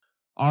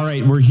All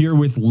right, we're here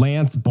with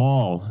Lance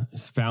Ball,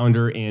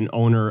 founder and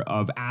owner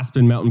of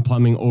Aspen Mountain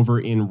Plumbing over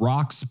in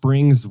Rock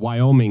Springs,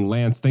 Wyoming.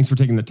 Lance, thanks for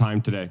taking the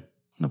time today.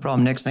 No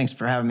problem, Nick. Thanks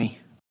for having me.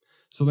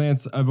 So,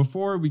 Lance,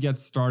 before we get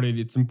started,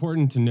 it's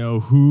important to know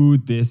who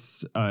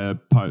this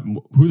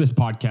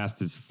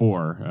podcast is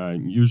for.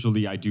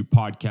 Usually, I do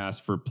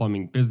podcasts for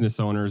plumbing business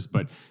owners,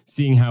 but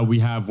seeing how we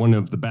have one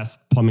of the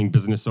best plumbing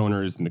business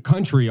owners in the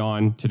country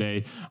on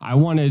today, I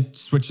want to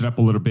switch it up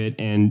a little bit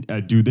and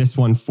do this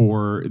one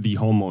for the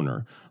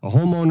homeowner. A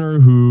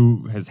homeowner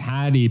who has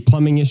had a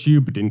plumbing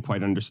issue but didn't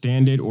quite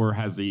understand it, or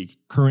has a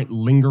current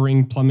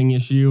lingering plumbing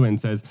issue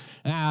and says,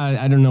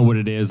 I don't know what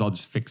it is, I'll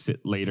just fix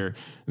it later.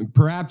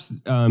 Perhaps,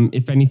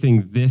 if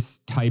anything, this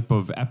type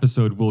of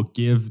episode will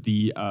give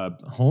the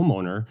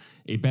homeowner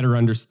a better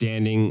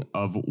understanding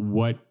of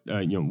what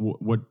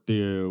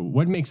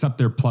makes up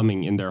their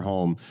plumbing in their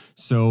home.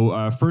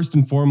 So first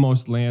and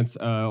foremost, Lance,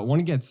 I want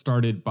to get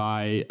started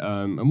by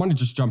I want to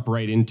just jump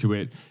right into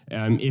it.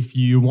 If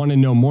you want to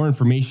know more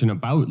information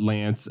about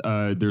Lance,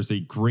 there's a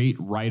great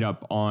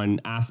write-up on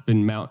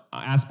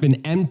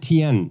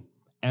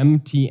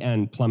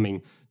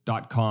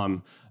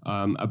MTNplumbing.com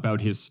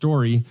about his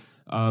story.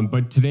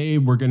 But today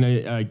we're going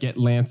to get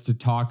Lance to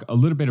talk a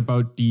little bit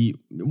about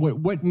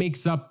what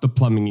makes up the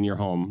plumbing in your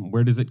home.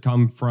 Where does it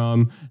come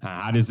from?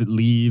 How does it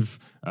leave?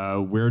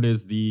 Where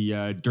does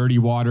the dirty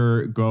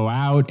water go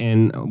out?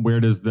 And where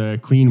does the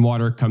clean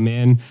water come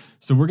in?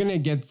 So we're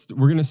going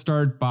to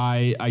start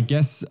by, I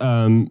guess,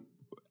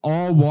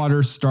 all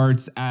water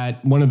starts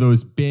at one of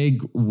those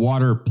big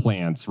water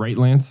plants, right,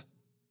 Lance?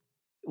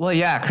 Well,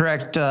 yeah,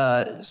 correct.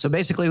 So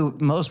basically,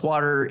 most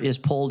water is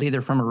pulled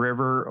either from a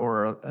river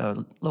or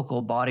a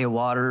local body of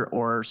water,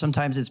 or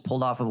sometimes it's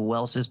pulled off of a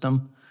well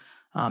system,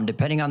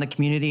 depending on the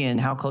community and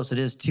how close it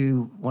is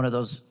to one of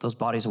those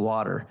bodies of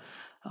water.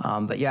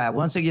 But yeah,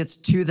 once it gets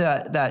to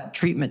that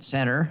treatment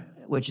center,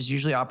 which is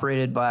usually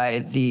operated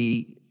by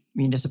the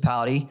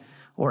municipality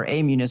or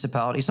a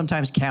municipality,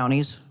 sometimes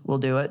counties will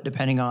do it,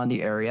 depending on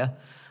the area.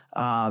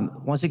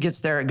 Once it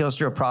gets there, it goes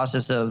through a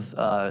process of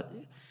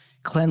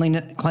cleaning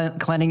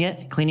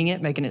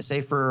it, making it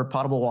safe for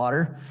potable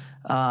water.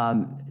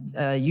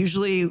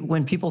 Usually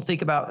when people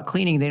think about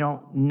cleaning, they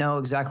don't know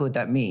exactly what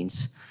that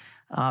means.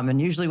 And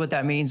usually what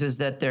that means is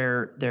that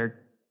they're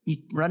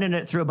running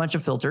it through a bunch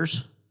of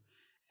filters,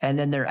 and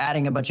then they're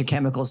adding a bunch of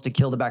chemicals to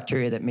kill the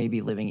bacteria that may be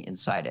living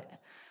inside it.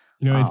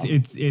 You know,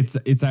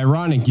 it's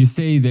ironic. You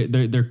say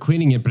that they're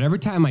cleaning it, but every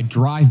time I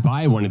drive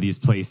by one of these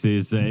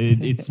places,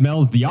 it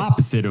smells the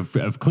opposite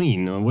of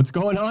clean. What's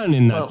going on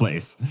in that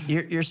place?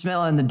 You're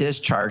smelling the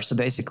discharge. So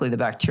basically the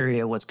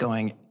bacteria, what's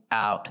going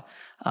out.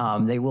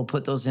 They will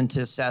put those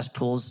into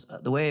cesspools.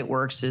 The way it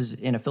works is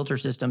in a filter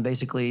system,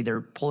 basically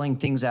they're pulling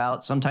things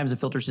out. Sometimes the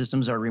filter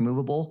systems are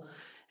removable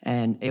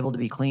and able to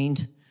be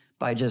cleaned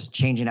by just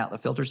changing out the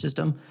filter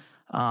system.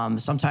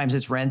 Sometimes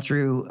it's ran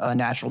through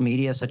natural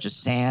media such as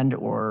sand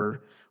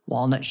or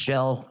walnut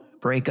shell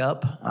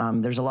breakup.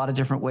 There's a lot of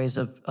different ways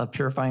of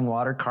purifying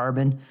water,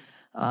 carbon.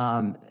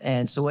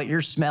 And so what you're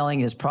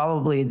smelling is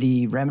probably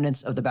the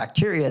remnants of the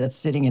bacteria that's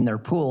sitting in their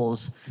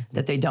pools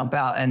that they dump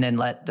out and then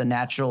let the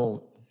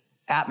natural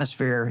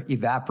atmosphere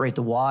evaporate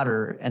the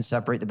water and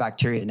separate the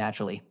bacteria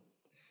naturally.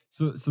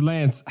 So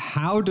Lance,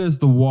 how does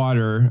the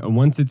water,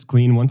 once it's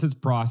clean, once it's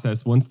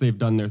processed, once they've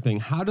done their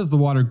thing, how does the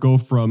water go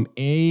from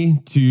A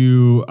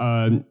to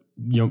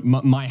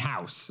my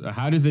house?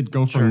 How does it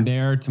go from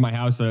there to my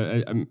house?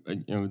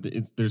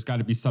 There's got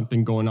to be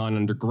something going on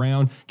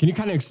underground. Can you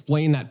kind of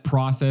explain that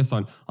process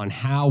on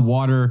how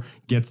water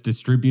gets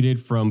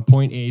distributed from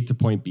point A to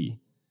point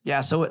B?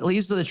 Yeah, so it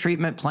leaves to the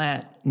treatment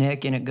plant,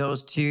 Nick, and it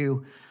goes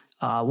to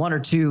one or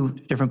two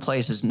different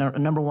places.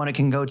 Number one, it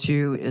can go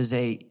to is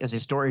a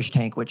storage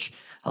tank, which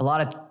a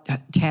lot of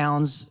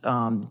towns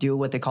do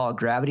what they call a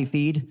gravity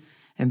feed.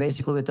 And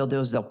basically what they'll do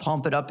is they'll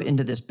pump it up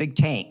into this big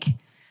tank.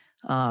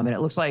 And it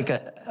looks like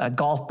a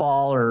golf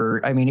ball,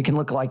 it can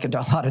look like a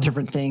lot of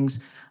different things.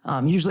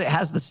 Usually it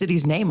has the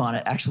city's name on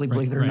it, actually,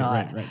 believe it or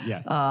not. Right,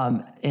 yeah.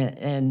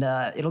 And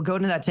it'll go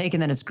into that tank,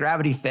 and then it's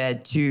gravity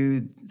fed to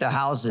the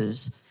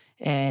houses.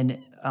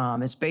 And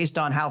it's based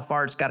on how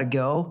far it's got to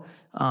go.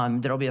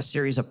 There'll be a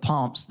series of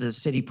pumps the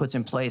city puts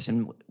in place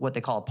in what they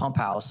call a pump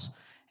house,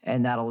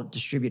 and that'll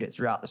distribute it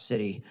throughout the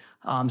city.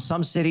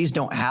 Some cities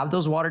don't have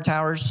those water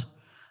towers.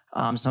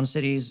 Some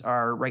cities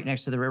are right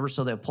next to the river,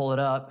 so they'll pull it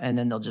up, and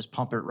then they'll just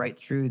pump it right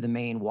through the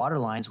main water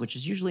lines, which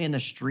is usually in the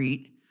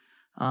street.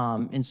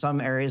 In some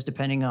areas,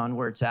 depending on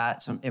where it's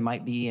at, it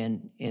might be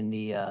in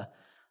the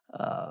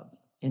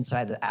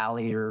inside the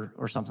alley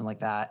or something like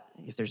that,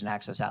 if there's an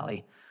access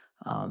alley.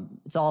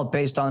 It's all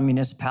based on the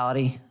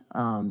municipality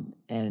and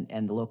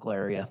the local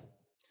area.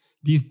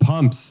 These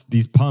pumps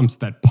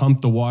that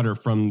pump the water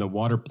from the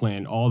water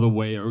plant all the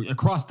way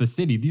across the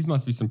city, these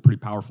must be some pretty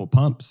powerful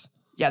pumps.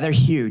 Yeah, they're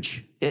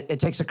huge. It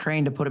takes a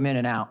crane to put them in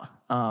and out.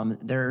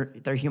 They're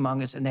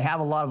humongous, and they have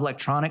a lot of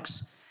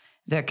electronics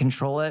that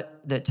control it,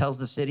 that tells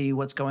the city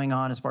what's going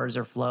on as far as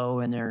their flow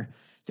and their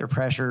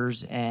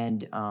pressures,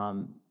 and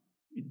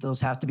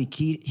Those have to be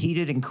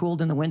heated and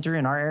cooled in the winter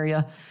in our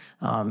area.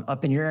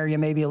 Up in your area,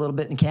 maybe a little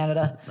bit in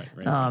Canada.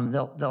 Right.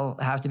 They'll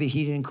have to be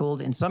heated and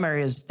cooled. In some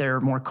areas, they're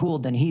more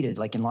cooled than heated,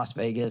 like in Las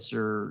Vegas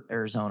or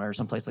Arizona or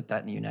someplace like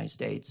that in the United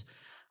States,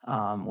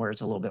 where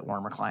it's a little bit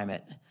warmer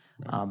climate.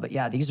 Right. But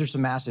yeah, these are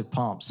some massive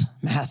pumps.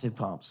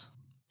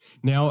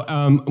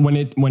 Now, when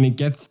it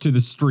gets to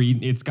the street,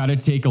 it's got to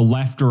take a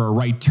left or a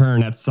right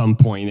turn at some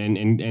point,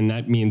 and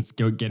that means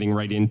getting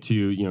right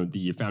into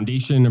the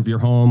foundation of your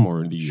home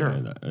or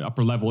the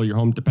upper level of your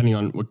home, depending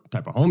on what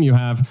type of home you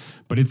have.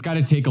 But it's got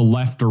to take a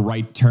left or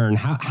right turn.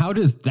 How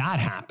does that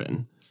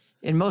happen?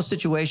 In most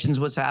situations,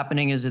 what's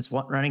happening is it's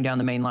running down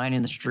the main line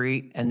in the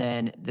street, and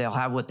then they'll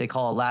have what they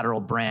call a lateral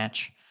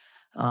branch,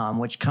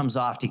 which comes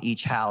off to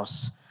each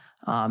house.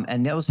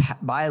 And those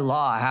by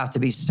law have to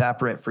be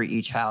separate for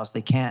each house.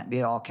 They can't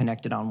be all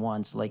connected on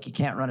one. So like you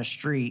can't run a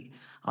street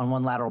on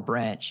one lateral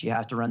branch. You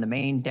have to run the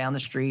main down the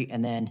street,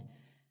 and then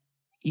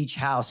each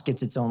house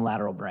gets its own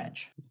lateral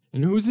branch.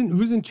 And who's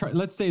in charge?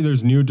 Let's say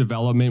there's new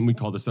development. We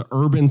call this the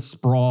urban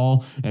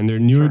sprawl, and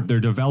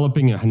they're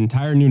developing an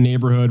entire new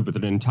neighborhood with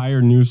an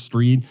entire new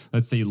street.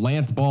 Let's say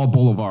Lance Ball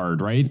Boulevard,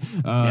 right?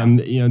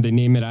 They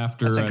name it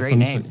after that's a great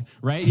name,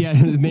 right? Yeah,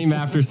 name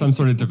after some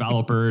sort of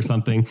developer or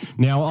something.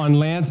 Now on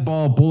Lance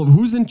Ball Boulevard,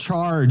 who's in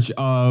charge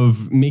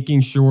of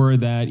making sure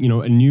that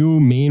a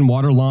new main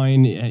water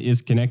line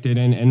is connected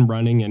and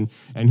running,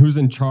 and who's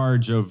in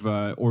charge of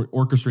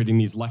orchestrating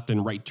these left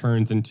and right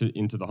turns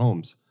into the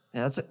homes?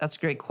 Yeah, that's a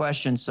great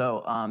question.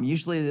 So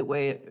usually the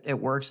way it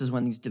works is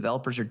when these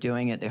developers are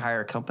doing it, they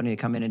hire a company to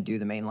come in and do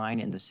the main line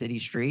in the city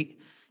street.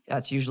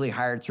 That's usually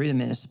hired through the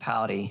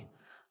municipality.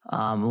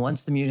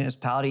 Once the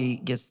municipality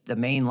gets the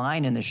main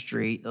line in the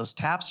street, those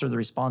taps are the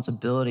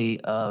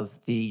responsibility of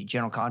the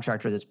general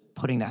contractor that's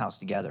putting the house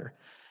together.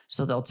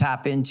 So they'll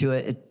tap into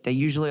it. They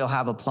usually will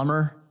have a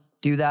plumber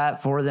do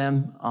that for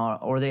them,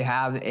 or they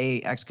have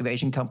a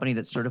excavation company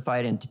that's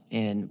certified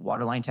in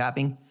water line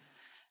tapping.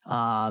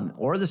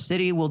 Or the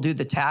city will do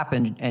the tap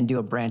and do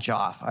a branch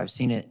off. I've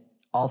seen it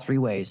all three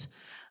ways,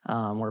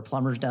 where a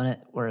plumber's done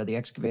it, where the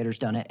excavator's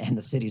done it, and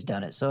the city's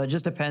done it. So it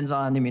just depends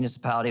on the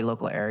municipality,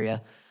 local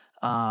area.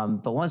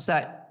 But once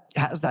that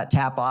has that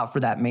tap off for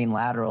that main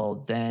lateral,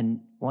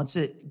 then once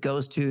it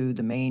goes to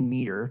the main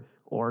meter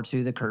or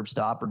to the curb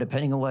stop, or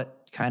depending on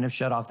what kind of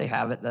shut off they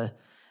have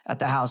at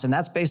the house, and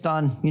that's based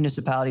on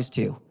municipalities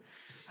too.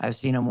 I've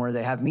seen them where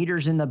they have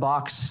meters in the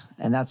box,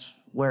 and that's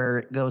where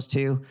it goes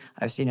to.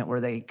 I've seen it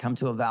where they come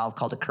to a valve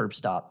called a curb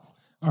stop.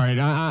 All right,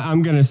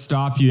 I'm going to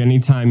stop you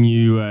anytime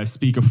you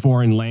speak a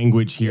foreign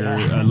language here,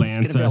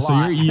 Lance.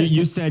 So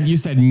you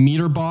said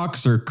meter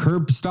box or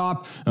curb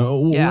stop.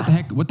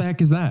 What the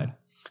heck is that?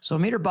 So a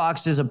meter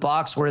box is a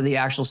box where the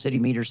actual city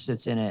meter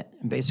sits in it,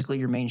 and basically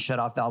your main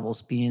shutoff valve will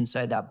be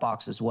inside that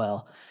box as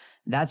well.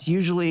 That's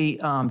usually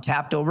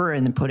tapped over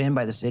and then put in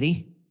by the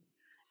city.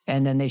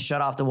 And then they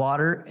shut off the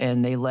water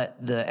and they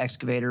let the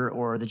excavator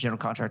or the general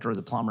contractor or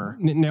the plumber.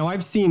 Now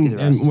I've seen,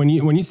 and when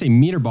you say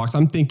meter box,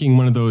 I'm thinking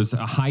one of those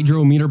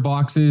hydro meter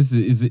boxes.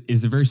 Is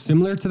it very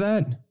similar to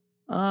that?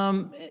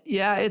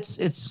 Yeah,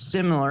 it's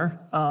similar.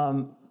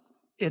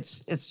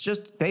 It's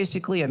just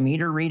basically a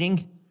meter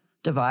reading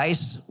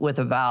device with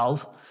a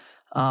valve,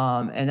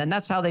 and then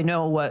that's how they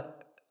know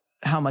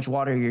how much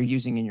water you're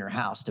using in your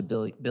house to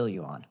bill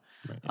you on.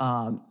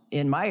 Right.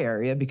 In my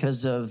area,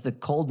 because of the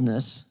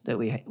coldness that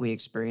we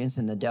experience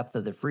and the depth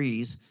of the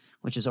freeze,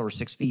 which is over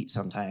 6 feet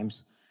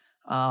sometimes,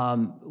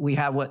 we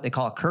have what they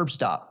call a curb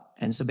stop.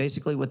 And so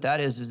basically what that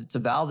is it's a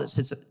valve that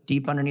sits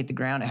deep underneath the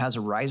ground. It has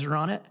a riser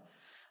on it.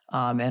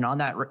 And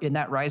in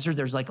that riser,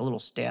 there's like a little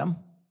stem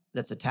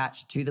that's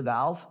attached to the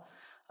valve.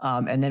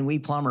 And then we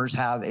plumbers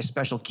have a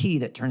special key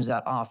that turns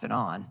that off and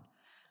on.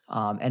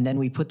 And then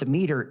we put the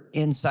meter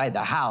inside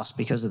the house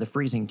because of the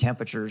freezing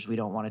temperatures. We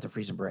don't want it to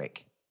freeze and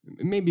break.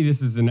 Maybe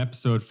this is an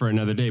episode for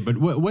another day, but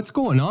what's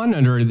going on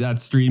under that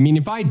street? I mean,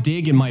 if I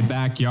dig in my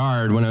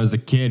backyard when I was a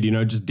kid,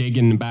 just dig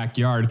in the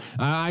backyard,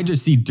 I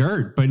just see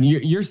dirt. But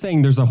you're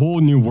saying there's a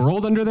whole new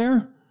world under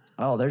there?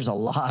 Oh, there's a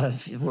lot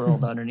of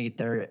world underneath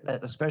there,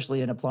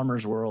 especially in a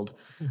plumber's world.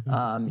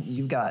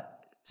 You've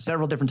got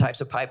several different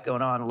types of pipe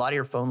going on. A lot of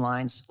your phone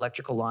lines,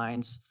 electrical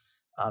lines,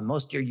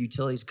 most of your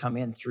utilities come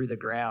in through the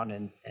ground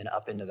and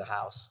up into the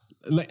house.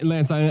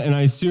 Lance,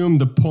 I assume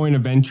the point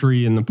of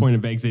entry and the point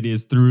of exit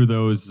is through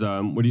those.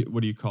 What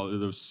do you call it?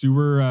 Those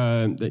sewer.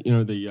 What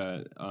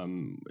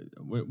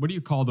do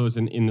you call those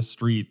in the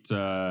street?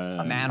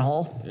 A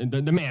manhole.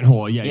 The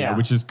manhole, yeah,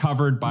 which is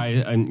covered by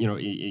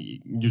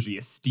usually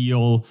a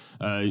steel,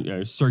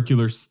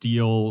 circular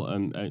steel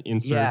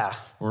insert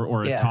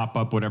or a top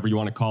up, whatever you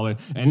want to call it.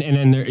 And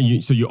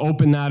then so you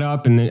open that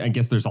up, and then I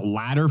guess there's a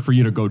ladder for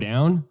you to go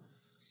down.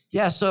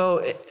 Yeah, so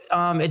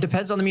it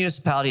depends on the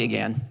municipality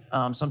again.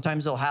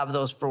 Sometimes they'll have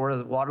those for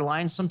the water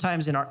lines.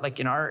 Sometimes in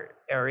our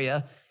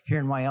area here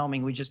in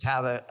Wyoming, we just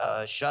have a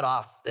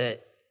shutoff that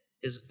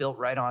is built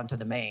right onto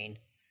the main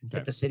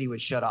that the city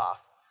would shut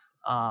off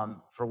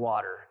for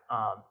water,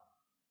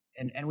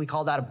 and we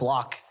call that a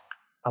block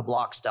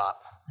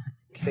stop.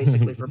 It's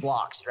basically for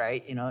blocks,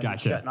 right?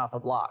 Gotcha. Shutting off a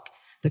block.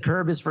 The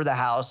curb is for the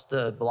house.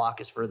 The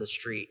block is for the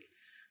street.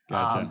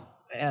 Gotcha.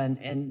 And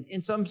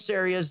in some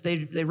areas,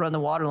 they run the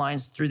water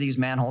lines through these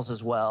manholes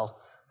as well,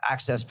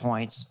 access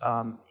points.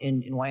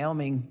 In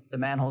Wyoming, the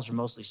manholes are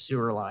mostly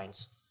sewer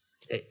lines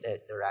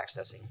that they're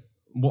accessing.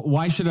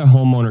 Why should a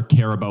homeowner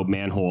care about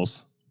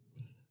manholes?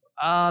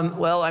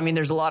 Well, I mean,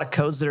 there's a lot of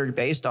codes that are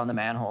based on the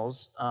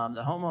manholes.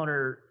 The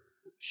homeowner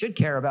should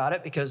care about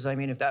it because, I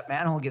mean, if that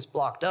manhole gets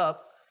blocked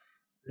up,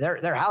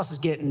 their house is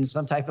getting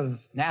some type of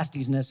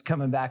nastiness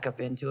coming back up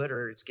into it,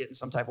 or it's getting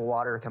some type of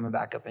water coming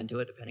back up into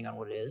it, depending on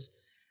what it is.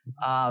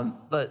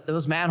 But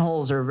those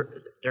manholes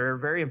they're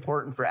very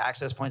important for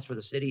access points for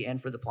the city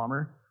and for the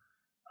plumber.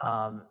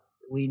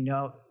 We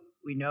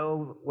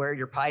know where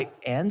your pipe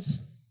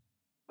ends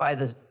by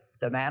the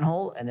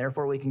manhole, and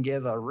therefore we can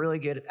give a really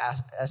good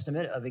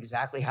estimate of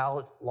exactly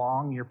how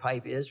long your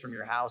pipe is from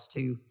your house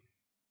to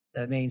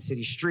the main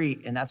city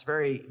street. And that's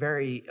very,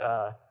 very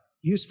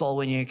useful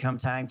when you come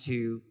time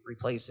to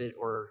replace it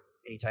or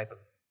any type of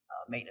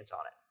maintenance on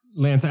it.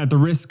 Lance, at the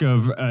risk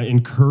of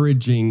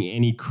encouraging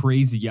any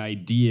crazy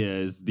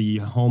ideas, the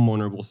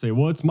homeowner will say,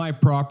 well, it's my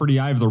property.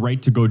 I have the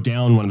right to go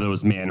down one of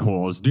those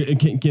manholes.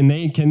 Can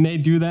they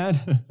do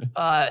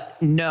that?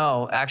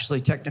 No,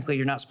 actually, technically,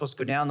 you're not supposed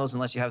to go down those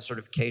unless you have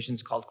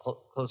certifications called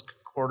close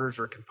quarters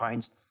or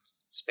confined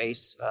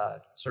space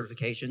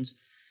certifications.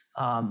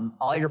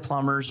 All your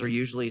plumbers are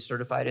usually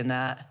certified in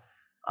that.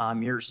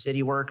 Your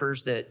city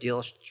workers that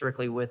deal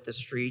strictly with the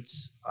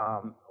streets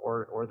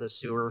or the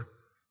sewer,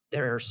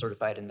 they're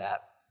certified in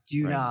that.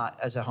 Do not,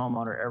 as a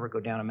homeowner, ever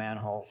go down a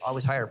manhole.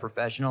 Always hire a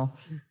professional.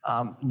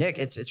 Nick,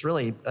 it's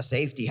really a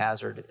safety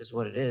hazard, is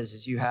what it is.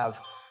 Is you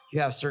have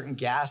certain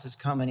gases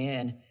coming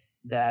in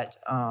that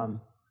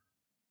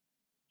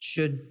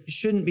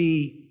shouldn't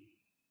be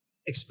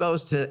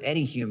exposed to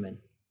any human,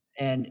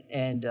 and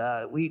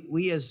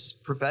we as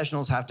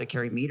professionals have to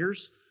carry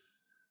meters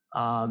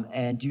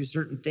and do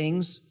certain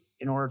things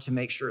in order to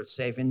make sure it's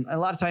safe. And a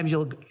lot of times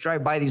you'll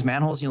drive by these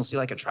manholes and you'll see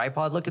like a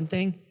tripod looking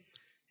thing,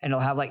 and it'll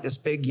have like this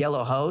big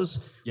yellow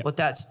hose. Yep. What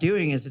that's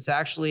doing is it's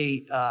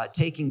actually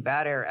taking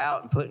bad air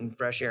out and putting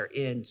fresh air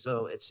in,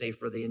 so it's safe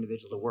for the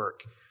individual to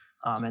work.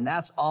 And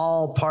that's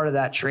all part of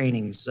that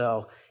training.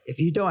 So if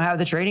you don't have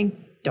the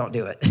training, don't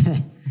do it.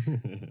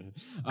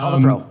 Call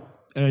the pro.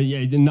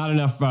 Not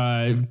enough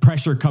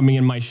pressure coming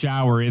in my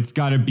shower. It's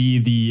got to be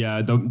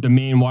the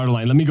main water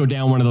line. Let me go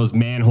down one of those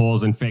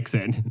manholes and fix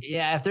it.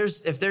 Yeah,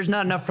 if there's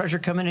not enough pressure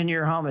coming into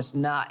your home, it's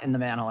not in the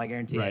manhole. I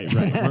guarantee it.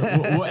 Right.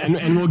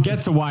 and we'll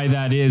get to why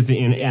that is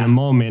in a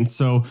moment.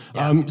 So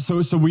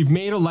so we've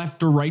made a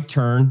left or right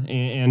turn,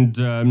 and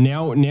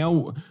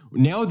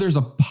now there's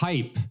a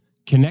pipe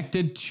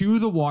connected to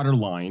the water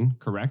line,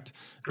 correct?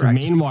 Correct.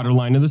 The main water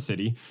line of the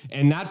city.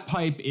 And that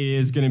pipe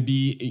is going to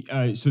be,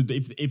 so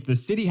if the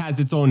city has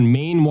its own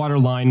main water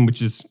line,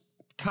 which is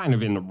kind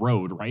of in the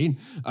road, right?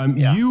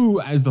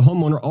 You, as the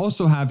homeowner,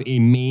 also have a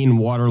main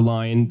water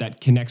line that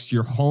connects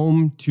your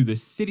home to the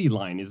city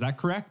line. Is that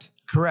correct?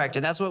 Correct.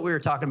 And that's what we were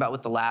talking about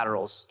with the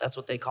laterals. That's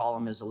what they call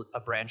them, is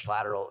a branch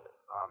lateral.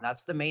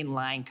 That's the main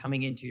line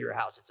coming into your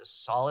house. It's a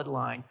solid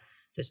line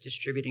that's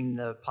distributing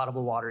the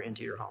potable water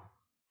into your home.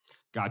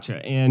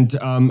 Gotcha. And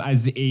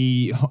as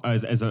a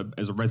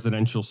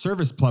residential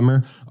service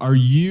plumber, are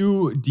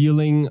you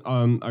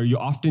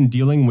often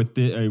dealing with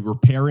the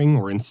repairing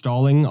or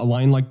installing a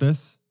line like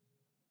this?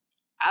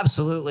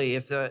 Absolutely.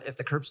 If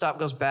the curb stop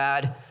goes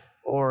bad,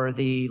 or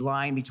the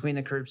line between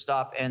the curb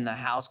stop and the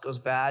house goes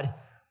bad,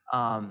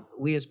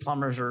 we as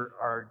plumbers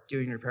are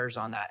doing repairs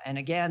on that. And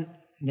again,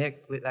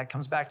 Nick, that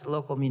comes back to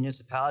local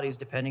municipalities,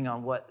 depending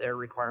on what their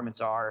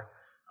requirements are.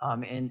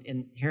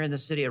 Here in the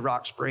city of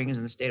Rock Springs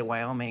in the state of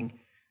Wyoming,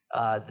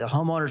 the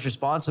homeowner's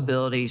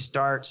responsibility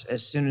starts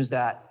as soon as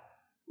that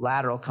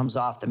lateral comes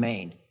off the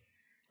main.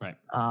 Right.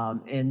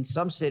 In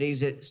some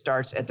cities, it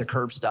starts at the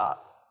curb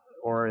stop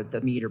or the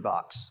meter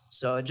box.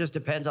 So it just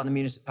depends on the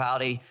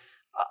municipality.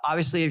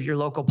 Obviously, if your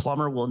local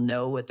plumber will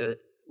know what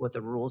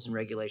the rules and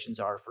regulations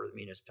are for the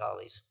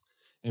municipalities.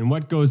 And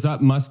what goes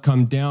up must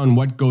come down.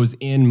 What goes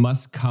in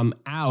must come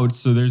out.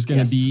 So there's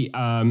going to be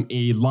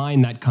a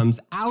line that comes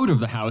out of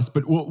the house,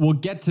 but we'll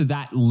get to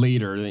that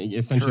later.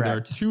 Essentially,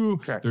 Correct.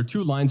 there are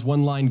two lines.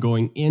 One line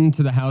going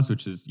into the house,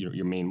 which is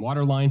your main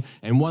water line,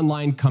 and one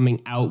line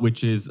coming out,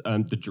 which is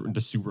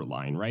the sewer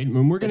line, right?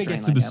 And we're going to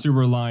get to the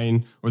sewer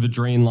line or the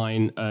drain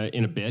line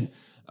in a bit.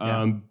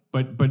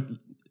 But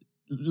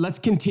let's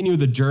continue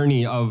the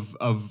journey of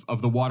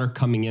the water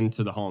coming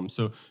into the home.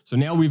 So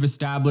now we've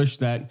established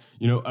that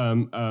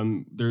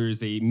there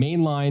is a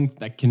main line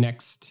that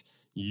connects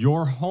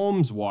your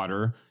home's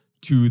water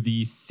to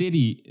the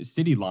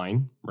city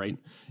line, right?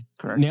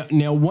 Correct.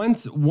 Now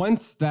once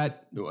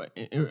that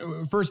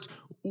first,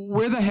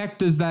 where the heck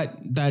does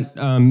that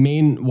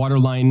main water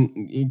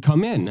line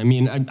come in? I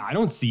mean, I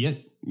don't see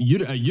it. You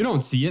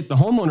don't see it. The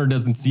homeowner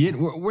doesn't see it.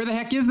 Where the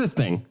heck is this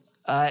thing?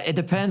 It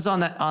depends on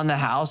the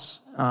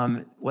house,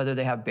 whether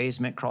they have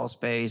basement, crawl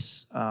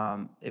space,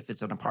 if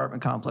it's an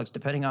apartment complex,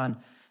 depending on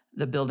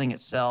the building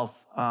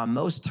itself.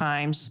 Most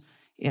times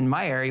in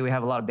my area, we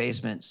have a lot of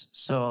basements.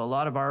 So a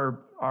lot of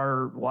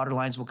our water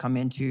lines will come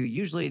into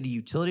usually the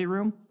utility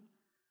room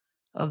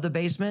of the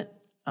basement.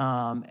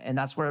 And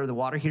that's where the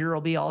water heater will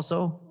be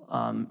also.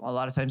 A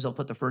lot of times they'll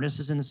put the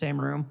furnaces in the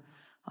same room.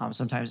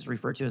 Sometimes it's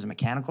referred to as a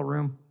mechanical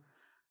room.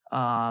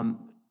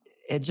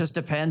 It just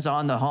depends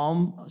on the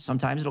home.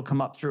 Sometimes it'll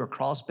come up through a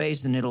crawl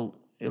space and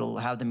it'll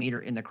have the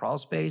meter in the crawl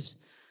space.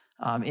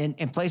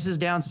 In places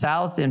down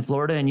south in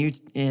Florida and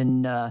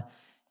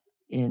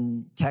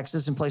in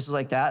Texas and places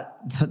like that,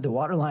 the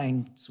water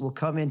lines will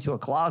come into a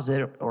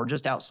closet or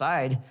just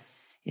outside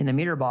in the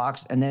meter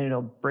box, and then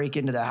it'll break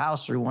into the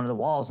house through one of the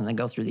walls and then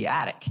go through the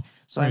attic.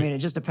 So, right. I mean, it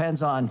just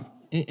depends on.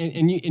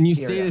 And you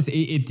say this,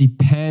 it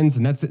depends,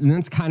 and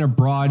that's kind of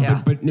broad.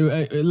 Yeah. But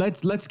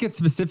let's get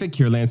specific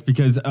here, Lance,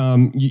 because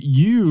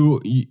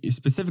you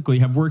specifically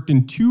have worked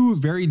in two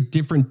very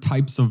different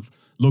types of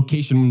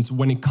locations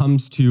when it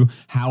comes to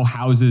how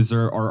houses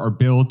are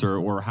built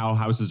or how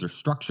houses are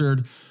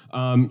structured.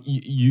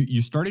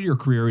 You started your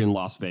career in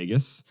Las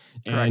Vegas.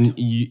 Correct. And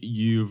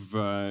you've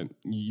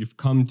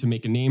come to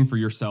make a name for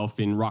yourself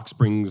in Rock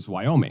Springs,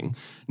 Wyoming.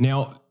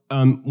 Now,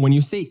 when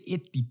you say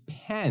it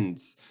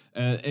depends,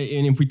 and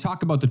if we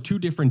talk about the two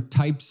different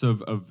types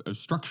of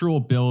structural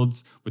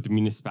builds with the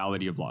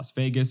municipality of Las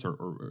Vegas,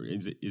 or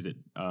is it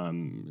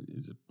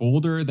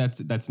Boulder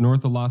that's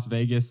north of Las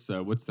Vegas?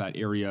 What's that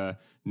area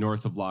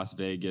north of Las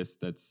Vegas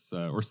that's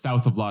or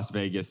south of Las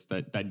Vegas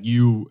that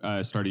you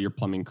started your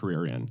plumbing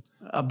career in?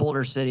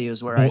 Boulder City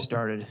is where I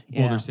started.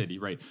 Boulder City,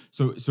 right?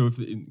 So if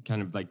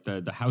kind of like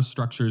the house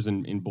structures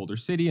in Boulder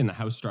City and the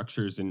house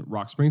structures in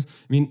Rock Springs,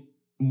 I mean,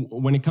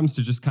 when it comes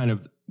to just kind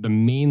of the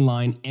main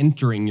line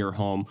entering your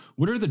home,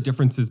 what are the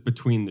differences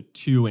between the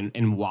two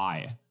and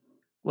why?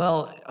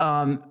 Well,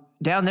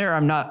 down there,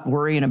 I'm not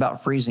worrying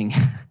about freezing.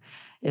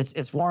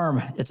 It's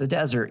warm. It's a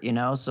desert,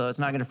 so it's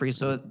not going to freeze.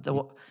 So the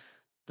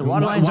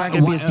water lines aren't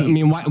going to be as deep. I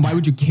mean, why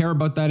would you care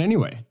about that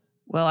anyway?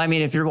 Well, I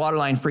mean, if your water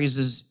line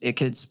freezes, it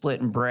could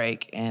split and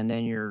break, and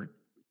then you're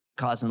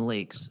causing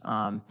leaks.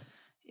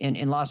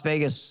 In Las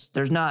Vegas,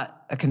 there's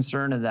not a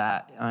concern of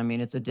that. I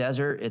mean, it's a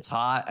desert. It's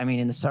hot. I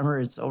mean, in the summer,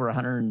 it's over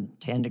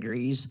 110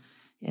 degrees.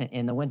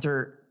 In the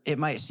winter, it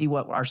might see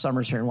what our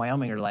summers here in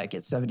Wyoming are like.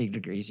 It's 70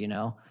 degrees,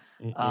 And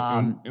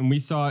we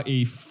saw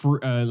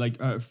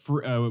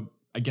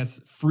I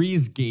guess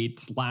freeze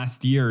gate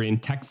last year in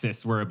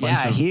Texas, where a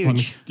bunch of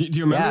huge. Do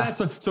you remember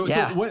that? So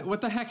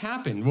what the heck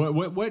happened?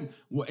 What?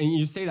 And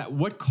you say that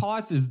what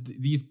causes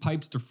these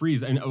pipes to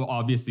freeze? And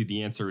obviously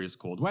the answer is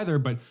cold weather,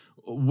 but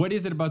what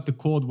is it about the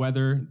cold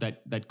weather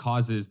that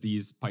causes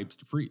these pipes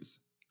to freeze?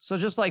 So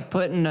just like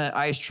putting an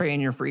ice tray in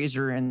your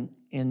freezer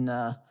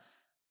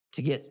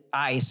to get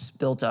ice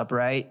built up,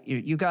 right?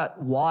 You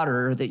got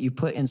water that you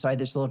put inside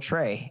this little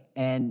tray,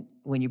 and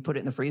when you put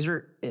it in the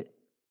freezer, it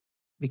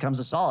becomes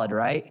a solid,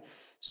 right?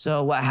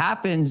 So what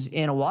happens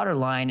in a water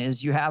line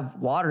is you have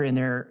water in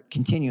there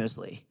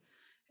continuously.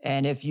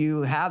 And if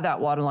you have that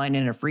water line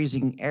in a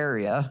freezing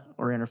area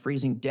or in a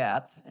freezing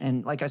depth,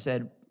 and like I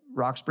said,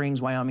 Rock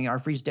Springs, Wyoming, our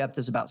freeze depth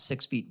is about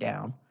 6 feet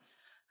down.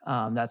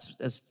 That's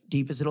as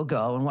deep as it'll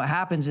go. And what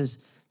happens is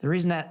the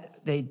reason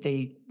that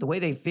the way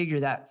they figure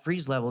that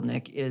freeze level,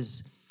 Nick,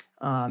 is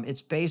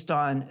it's based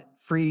on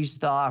freeze,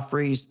 thaw,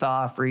 freeze,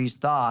 thaw, freeze,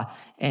 thaw.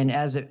 And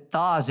as it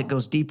thaws, it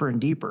goes deeper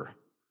and deeper.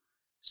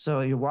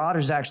 So your water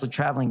is actually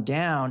traveling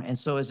down. And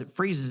so as it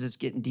freezes, it's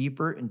getting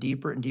deeper and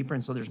deeper and deeper.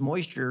 And so there's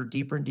moisture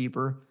deeper and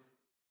deeper,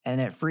 and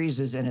it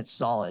freezes and it's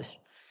solid.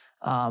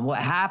 What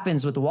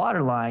happens with the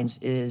water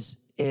lines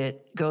is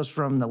it goes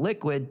from the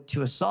liquid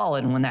to a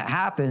solid. And when that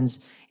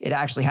happens, it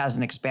actually has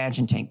an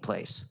expansion take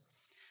place.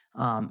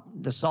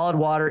 The solid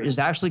water is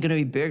actually going to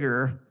be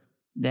bigger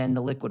than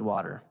the liquid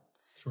water.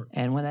 Sure.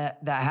 And when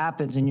that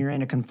happens and you're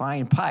in a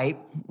confined pipe,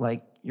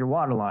 like your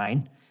water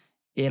line,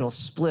 it'll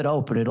split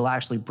open. It'll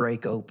actually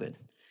break open.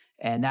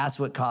 And that's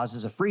what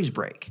causes a freeze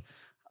break.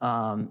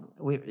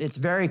 It's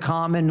very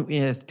common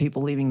with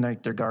people leaving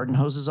their garden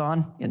hoses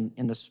on in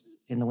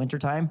the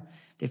wintertime.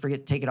 They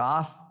forget to take it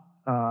off.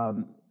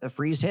 The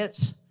freeze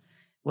hits.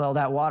 Well,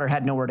 that water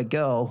had nowhere to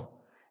go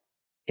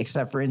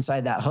except for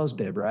inside that hose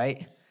bib,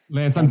 right?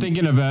 Lance, I'm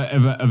thinking of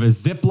a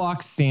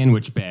Ziploc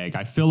sandwich bag.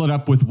 I fill it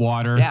up with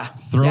water,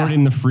 throw it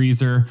in the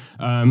freezer.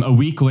 A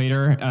week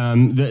later,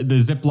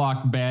 the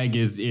Ziploc bag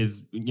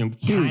is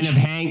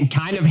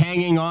kind of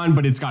hanging on,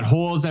 but it's got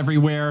holes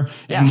everywhere.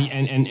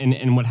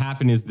 And what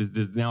happened is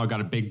this now I got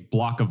a big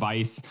block of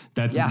ice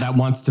that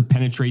wants to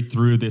penetrate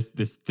through this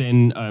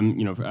thin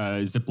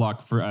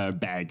Ziploc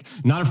bag,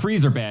 not a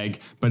freezer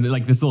bag, but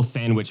like this little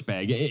sandwich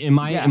bag. Am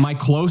I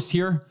close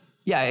here?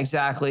 Yeah,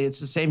 exactly. It's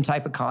the same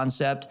type of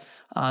concept.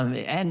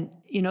 And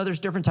there's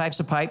different types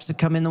of pipes that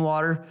come in the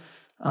water.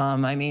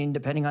 I mean,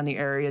 depending on the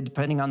area,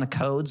 depending on the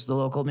codes, the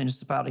local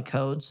municipality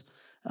codes.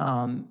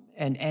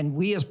 And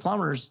we as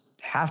plumbers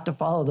have to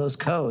follow those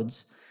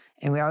codes,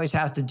 and we always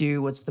have to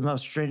do what's the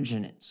most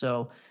stringent.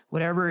 So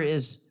whatever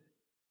is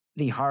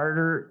the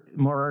harder,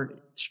 more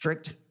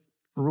strict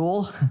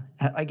rule,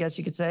 I guess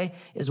you could say,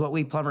 is what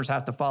we plumbers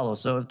have to follow.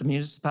 So if the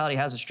municipality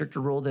has a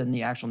stricter rule than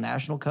the actual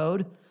national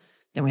code,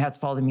 then we have to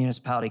follow the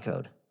municipality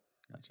code.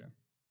 Gotcha.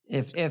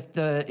 If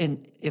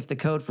the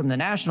code from the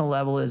national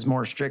level is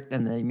more strict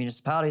than the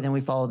municipality, then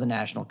we follow the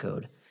national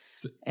code.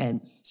 And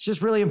it's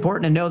just really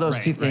important to know those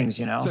two things,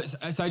 you know? So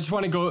I just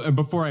want to go,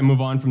 before I move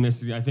on from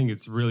this, I think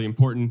it's really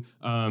important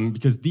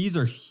because these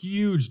are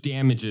huge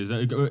damages.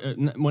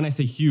 When I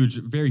say huge,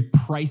 very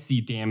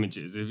pricey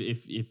damages.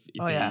 If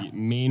a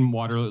main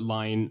water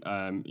line,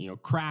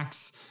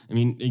 cracks, I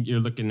mean, you're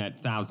looking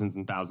at thousands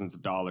and thousands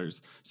of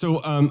dollars. So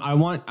I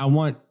want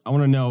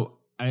to know,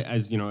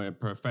 as you know, a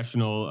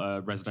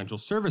professional residential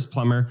service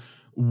plumber,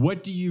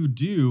 what do you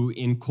do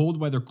in cold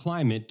weather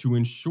climate to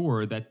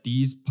ensure that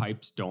these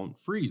pipes don't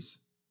freeze?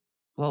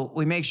 Well,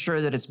 we make sure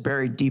that it's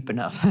buried deep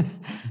enough.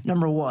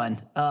 Number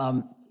one,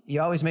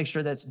 you always make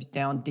sure that's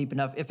down deep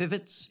enough. If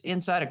it's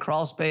inside a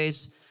crawl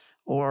space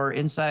or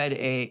inside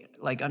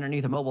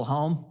underneath a mobile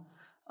home,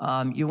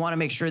 you want to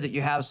make sure that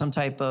you have some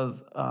type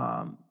of,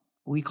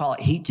 we call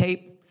it heat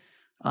tape.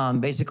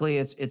 Basically,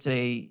 it's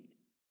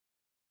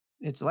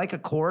like a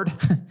cord.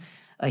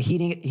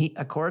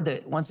 A cord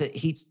that once it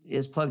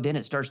is plugged in,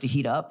 it starts to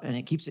heat up and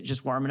it keeps it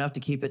just warm enough to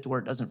keep it to where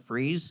it doesn't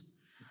freeze.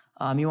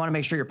 You want to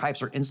make sure your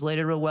pipes are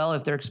insulated real well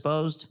if they're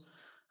exposed.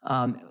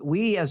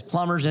 We as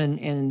plumbers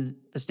in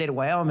the state of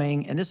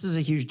Wyoming, and this is a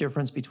huge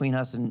difference between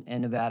us and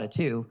Nevada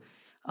too.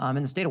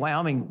 In the state of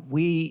Wyoming,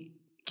 we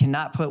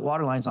cannot put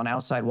water lines on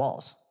outside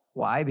walls.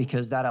 Why?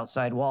 Because that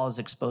outside wall is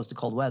exposed to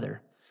cold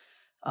weather.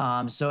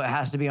 So it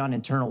has to be on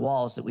internal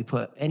walls that we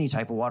put any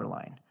type of water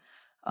line.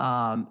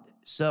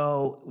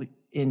 So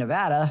in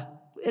Nevada,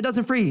 it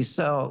doesn't freeze.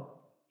 So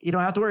you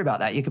don't have to worry about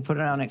that. You could put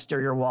it on an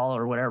exterior wall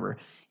or whatever.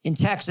 In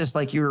Texas,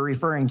 like you were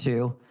referring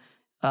to,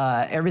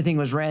 everything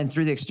was ran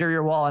through the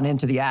exterior wall and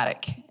into the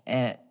attic,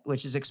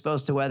 which is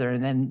exposed to weather.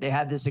 And then they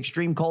had this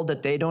extreme cold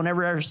that they don't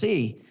ever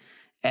see.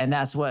 And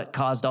that's what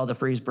caused all the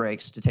freeze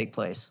breaks to take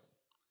place.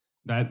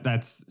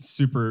 That's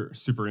super,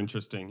 super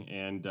interesting.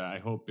 And I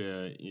hope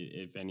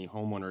if any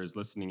homeowner is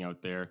listening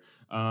out there,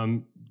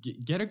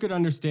 get a good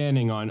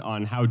understanding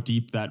on how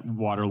deep that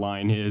water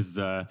line is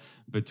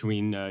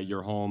between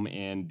your home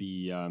and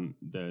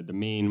the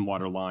main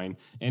water line.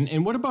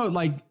 And what about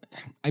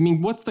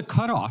what's the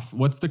cutoff?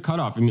 What's the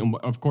cutoff? I mean,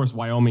 of course,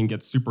 Wyoming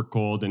gets super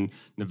cold and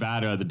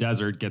Nevada, the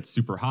desert, gets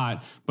super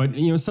hot. But,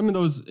 some of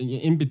those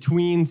in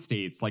between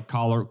states like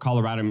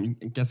Colorado,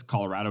 I guess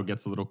Colorado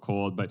gets a little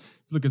cold, but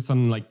look at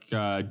something like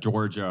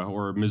Georgia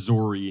or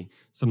Missouri,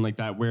 something like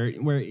that, where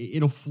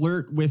it'll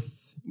flirt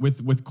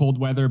with cold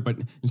weather. But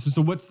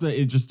so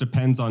it just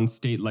depends on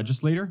state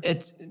legislator?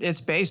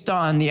 It's based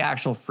on the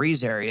actual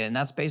freeze area, and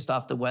that's based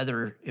off the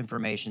weather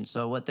information.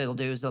 So what they'll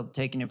do is they'll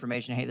take an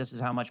information, hey, this is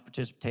how much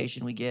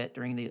precipitation we get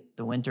during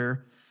the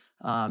winter.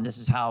 This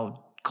is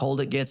how cold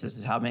it gets. This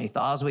is how many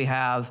thaws we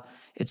have.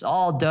 It's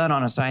all done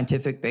on a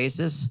scientific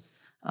basis.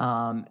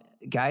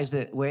 Guys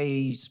that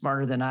way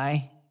smarter than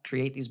I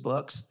create these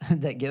books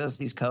that give us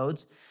these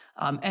codes.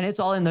 And it's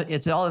all in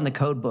the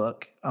code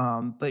book.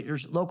 But your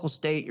local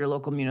state, your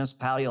local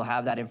municipality will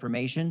have that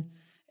information,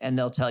 and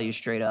they'll tell you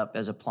straight up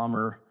as a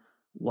plumber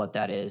what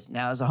that is.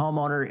 Now, as a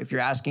homeowner, if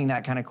you're asking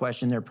that kind of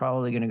question, they're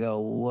probably going to go,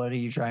 "What are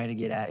you trying to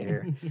get at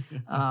here?"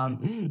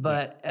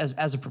 But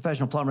as a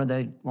professional plumber,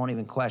 they won't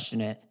even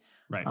question it.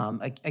 Right.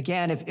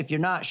 Again, if you're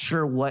not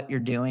sure what you're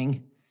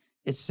doing,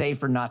 it's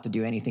safer not to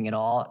do anything at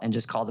all and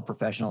just call the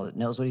professional that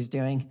knows what he's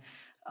doing.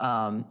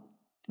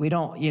 We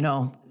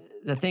don't,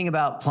 the thing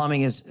about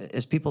plumbing is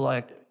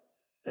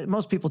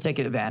most people take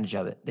advantage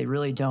of it. They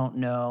really don't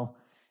know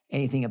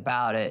anything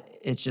about it.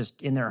 It's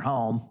just in their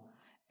home,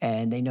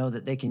 and they know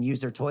that they can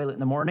use their toilet in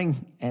the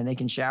morning, and they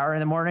can shower in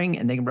the morning,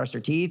 and they can brush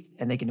their teeth,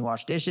 and they can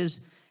wash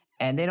dishes,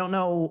 and they don't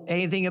know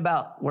anything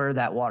about where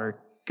that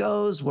water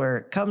goes, where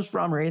it comes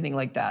from, or anything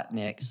like that,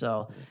 Nick.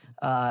 So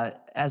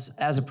as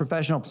a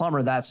professional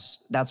plumber,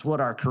 that's what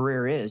our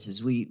career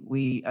is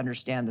we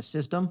understand the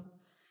system.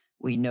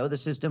 We know the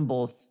system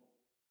both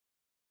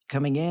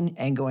coming in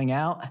and going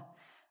out.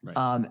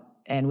 Right.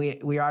 And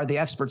we are the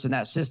experts in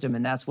that system,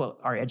 and that's what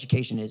our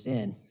education is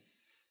in.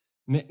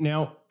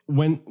 Now,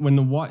 when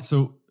the water,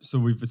 so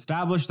we've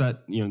established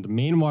that, the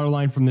main water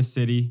line from the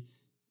city,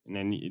 and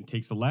then it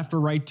takes a left or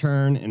right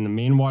turn, and the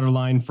main water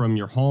line from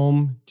your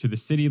home to the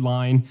city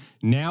line.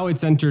 Now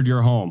it's entered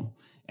your home.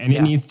 And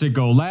it needs to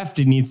go left,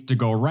 it needs to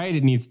go right,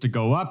 it needs to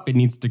go up, it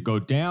needs to go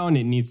down,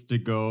 it needs to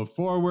go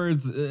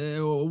forwards.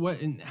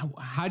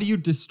 How do you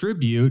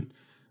distribute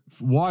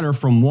water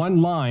from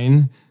one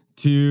line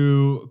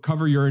to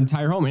cover your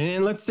entire home?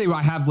 And let's say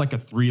I have like a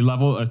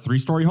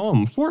 3-story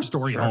home,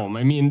 4-story home.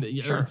 I mean,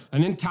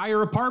 an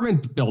entire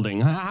apartment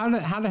building. How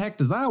the heck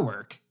does that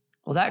work?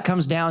 Well, that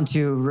comes down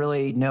to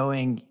really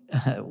knowing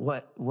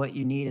what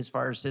you need as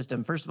far as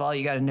system. First of all,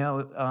 you got to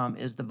know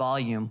is the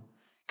volume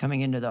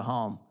coming into the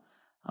home.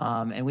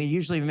 And we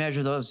usually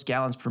measure those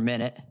gallons per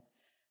minute.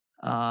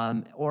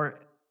 And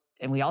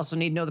we also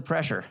need to know the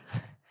pressure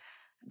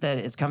that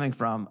it's coming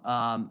from.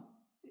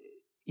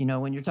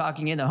 When you're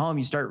talking in the home,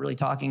 you start really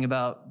talking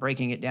about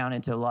breaking it down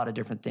into a lot of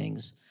different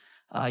things.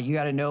 You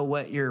got to know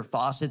what your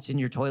faucets and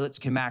your toilets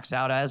can max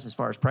out as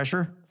far as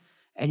pressure.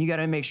 and you got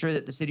to make sure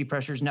that the city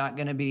pressure is not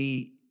going to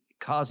be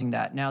causing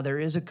that. Now, there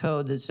is a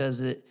code that says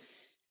that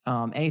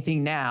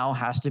anything now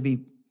has to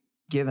be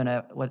given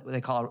what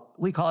they call it.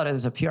 We call it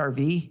as a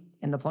PRV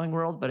in the plumbing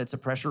world, but it's a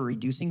pressure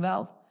reducing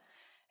valve.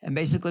 And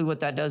basically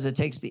what that does, it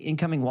takes the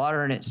incoming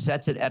water and it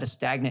sets it at a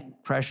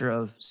stagnant pressure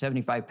of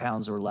 75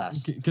 pounds or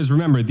less. Because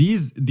remember,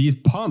 these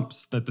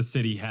pumps that the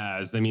city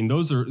has, I mean,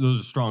 those are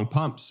strong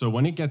pumps. So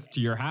when it gets to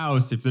your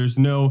house, if there's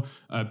no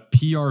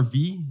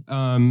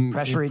PRV,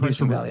 pressure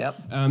reducing valve,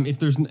 yep. If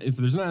there's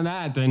none of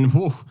that, then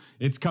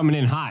it's coming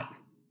in hot.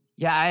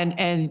 Yeah,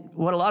 and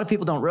what a lot of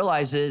people don't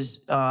realize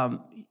is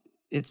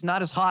it's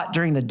not as hot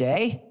during the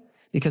day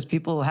because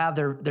people have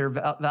their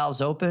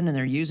valves open and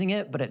they're using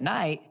it, but at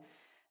night,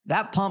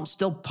 that pump's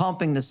still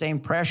pumping the same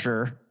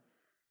pressure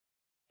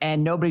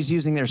and nobody's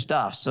using their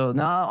stuff. So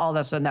now all of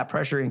a sudden that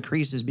pressure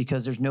increases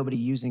because there's nobody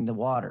using the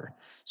water.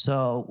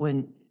 So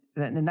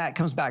then that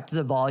comes back to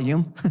the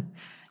volume.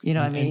 You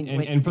know what I mean?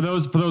 And for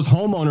those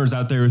homeowners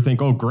out there who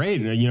think, oh, great,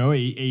 you know,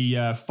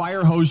 a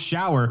fire hose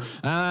shower.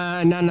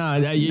 No.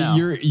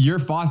 Your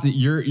faucet,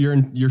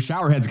 your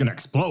shower head's going to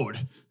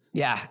explode.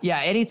 Yeah.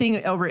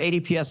 Anything over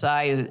 80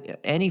 PSI,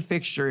 any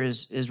fixture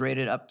is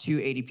rated up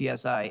to 80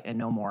 PSI and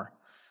no more.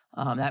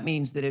 That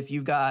means that if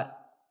you've got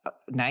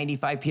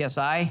 95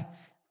 PSI,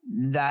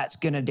 that's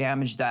going to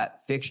damage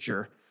that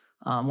fixture.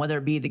 Whether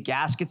it be the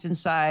gaskets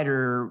inside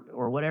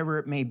or whatever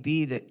it may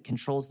be that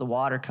controls the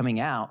water coming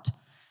out,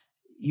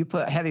 you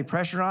put heavy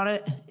pressure on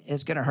it,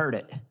 it's going to hurt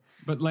it.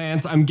 But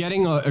Lance, I'm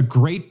getting a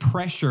great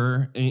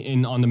pressure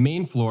on the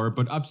main floor,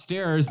 but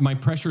upstairs my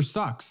pressure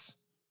sucks.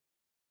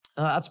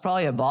 That's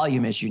probably a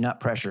volume issue, not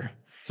pressure.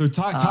 So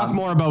talk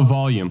more about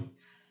volume.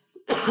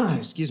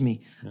 Excuse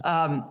me.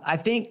 I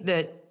think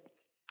that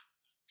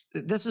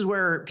this is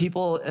where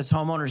people as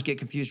homeowners get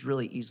confused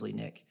really easily,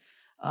 Nick.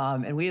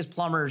 And we as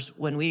plumbers,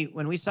 when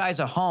we size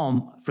a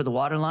home for the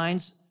water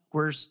lines,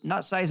 we're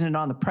not sizing it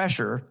on the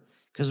pressure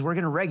because we're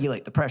going to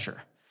regulate the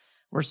pressure.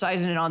 We're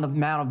sizing it on the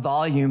amount of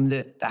volume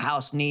that the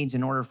house needs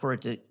in order for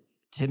it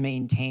to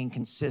maintain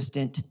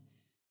consistent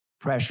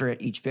pressure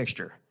at each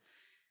fixture.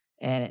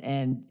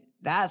 And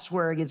that's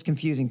where it gets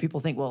confusing.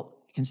 People think, well,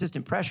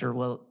 consistent pressure,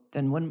 well,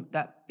 then wouldn't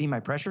that be my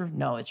pressure?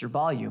 No, it's your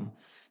volume.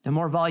 The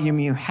more volume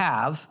you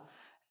have,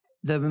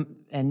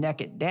 and neck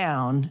it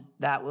down,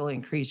 that will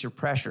increase your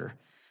pressure.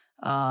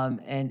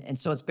 And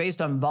so it's based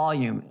on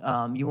volume.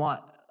 You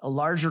want a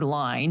larger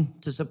line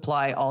to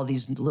supply all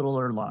these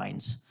littler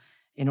lines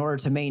in order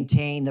to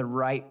maintain the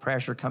right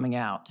pressure coming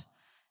out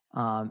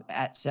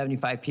at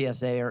 75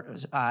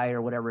 PSI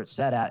or whatever it's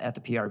set at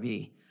the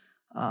PRV.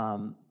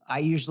 I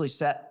usually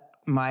set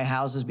my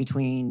houses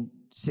between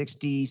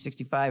 60,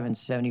 65, and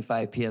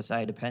 75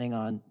 PSI, depending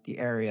on the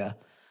area.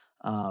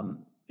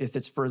 If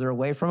it's further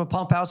away from a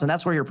pump house, and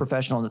that's where your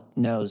professional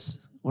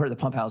knows where the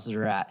pump houses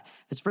are at.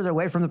 If it's further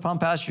away from the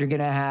pump house, you're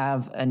going to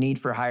have a need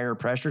for higher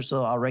pressure,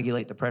 so I'll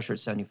regulate the pressure at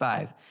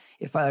 75.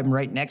 If I'm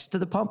right next to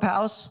the pump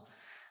house,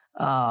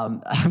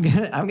 I'm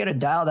gonna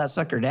dial that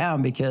sucker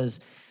down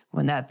because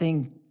when that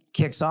thing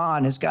kicks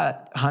on, it's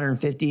got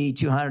 150,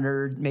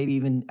 200, maybe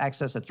even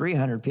excess of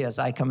 300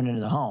 PSI coming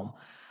into the home.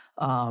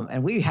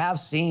 And we have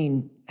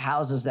seen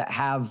houses that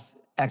have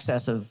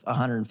excess of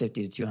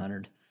 150 to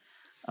 200.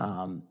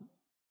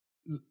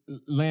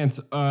 Lance,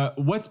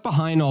 what's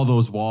behind all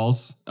those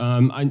walls?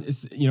 I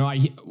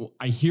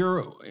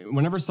hear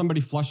whenever somebody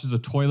flushes a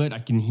toilet, I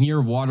can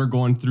hear water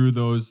going through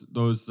those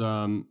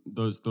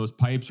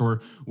pipes,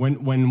 or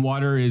when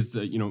water is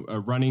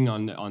running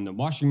on the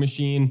washing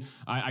machine,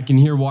 I can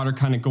hear water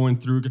kind of going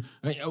through.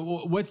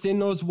 What's in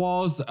those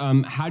walls?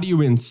 How do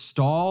you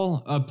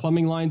install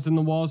plumbing lines in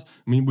the walls?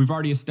 I mean, we've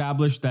already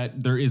established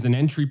that there is an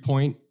entry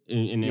point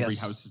in every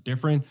house is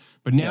different,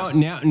 but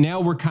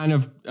now we're kind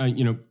of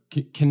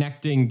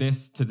connecting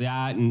this to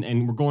that,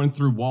 and we're going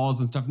through walls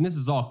and stuff, and this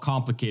is all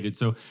complicated.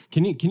 So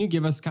can you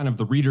give us kind of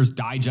the Reader's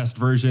Digest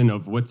version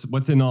of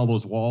what's in all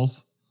those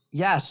walls?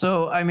 Yeah.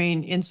 So, I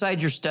mean,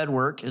 inside your stud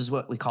work is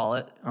what we call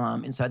it.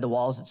 Inside the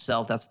walls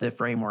itself, that's the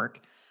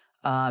framework.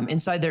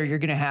 Inside there, you're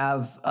going to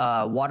have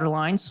water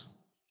lines.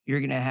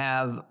 You're going to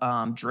have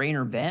drain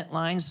or vent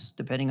lines,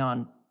 depending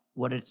on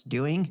what it's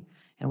doing.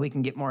 And we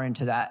can get more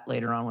into that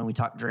later on when we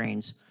talk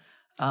drains.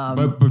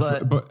 Before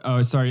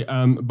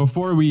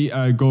we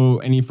go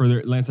any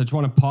further, Lance, I just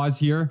want to pause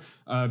here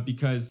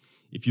because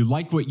if you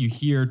like what you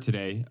hear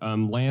today,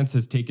 Lance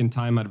has taken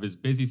time out of his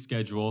busy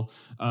schedule.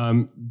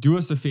 Do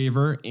us a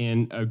favor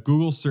and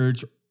Google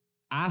search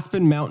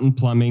Aspen Mountain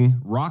Plumbing,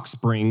 Rock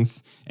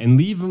Springs, and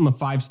leave them a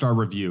 5-star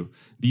review.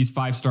 These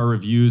 5-star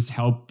reviews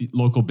help the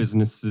local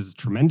businesses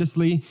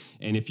tremendously.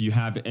 And if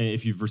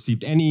you've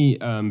received any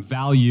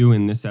value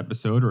in this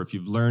episode, or if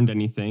you've learned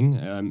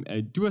anything,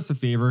 do us a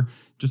favor,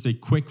 just a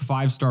quick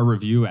 5-star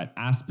review at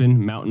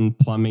Aspen Mountain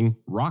Plumbing,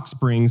 Rock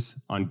Springs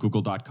on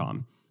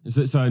Google.com.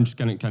 So I'm just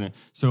going to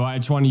so I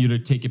just wanted you to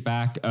take it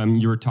back.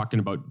 You were talking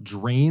about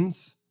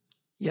drains.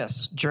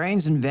 Yes,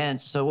 drains and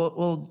vents. So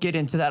we'll get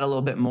into that a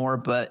little bit more,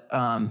 but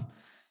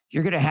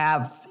you're going to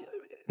have,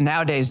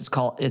 nowadays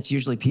it's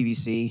usually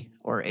PVC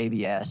or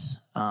ABS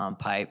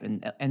pipe.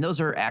 And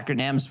those are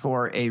acronyms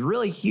for a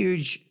really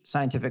huge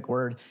scientific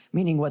word,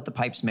 meaning what the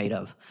pipe's made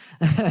of.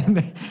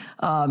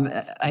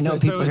 I know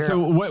people here. So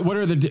what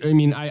are the, I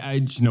mean,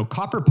 I know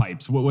copper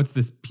pipes. What's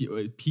this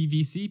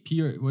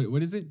PVC?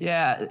 What is it?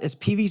 Yeah, it's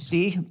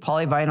PVC,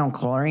 polyvinyl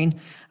chlorine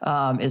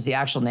is the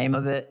actual name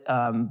of it.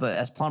 But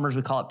as plumbers,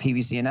 we call it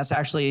PVC. And that's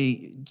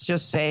actually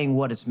just saying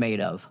what it's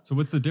made of. So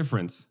what's the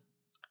difference?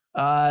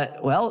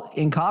 Well,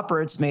 in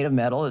copper, it's made of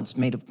metal. It's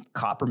made of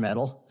copper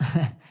metal.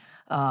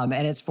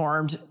 And it's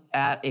formed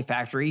at a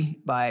factory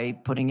by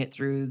putting it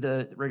through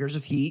the rigors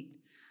of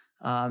heat.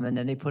 And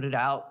then they put it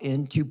out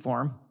in tube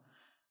form.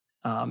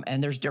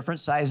 And there's different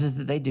sizes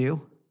that they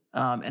do.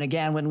 And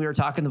again, when we were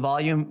talking the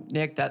volume,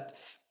 Nick,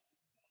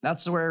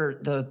 that's where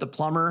the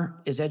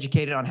plumber is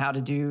educated on how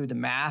to do the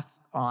math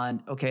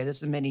on, okay,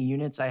 this is many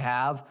units I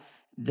have.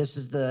 This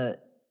is the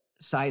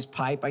size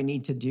pipe I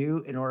need to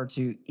do in order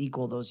to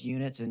equal those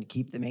units and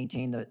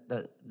maintain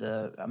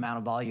the amount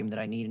of volume that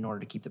I need in order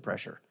to keep the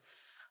pressure.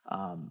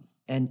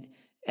 And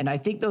I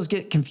think those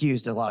get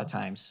confused a lot of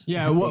times.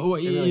 Yeah,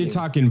 you're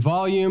talking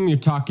volume, you're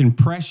talking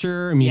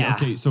pressure. I mean,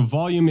 okay, so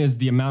volume is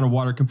the amount of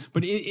water,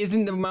 but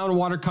isn't the amount of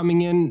water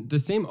coming in the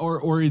same,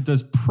 or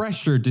does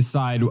pressure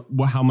decide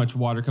how much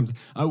water comes?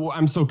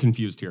 I'm so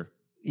confused here.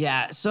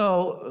 Yeah,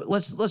 so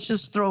let's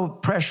just throw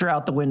pressure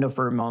out the window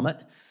for a moment.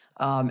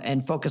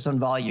 And focus on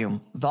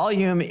volume.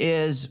 Volume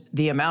is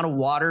the amount of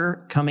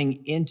water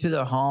coming into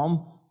the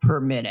home per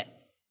minute.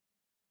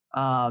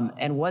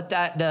 And what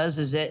that does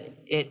is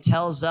it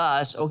tells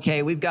us,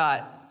 okay, we've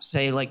got,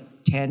 say, like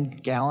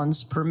 10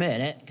 gallons per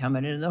minute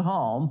coming into the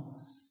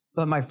home,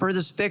 but my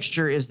furthest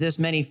fixture is this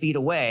many feet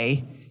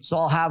away, so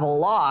I'll have a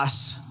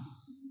loss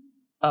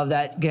of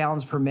that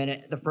gallons per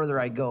minute the further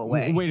I go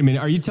away. Wait a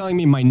minute. Are you telling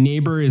me my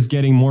neighbor is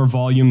getting more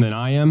volume than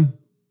I am?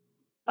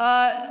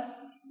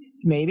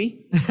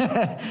 Maybe,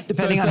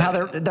 depending on how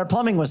their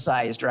plumbing was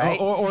sized, right?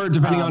 Or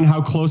depending on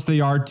how close they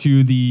are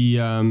to the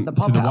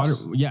pump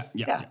house. Water.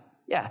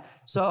 Yeah.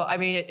 So, I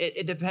mean,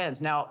 it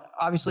depends. Now,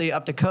 obviously,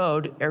 up to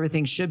code,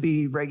 everything should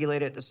be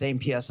regulated at the same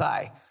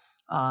PSI.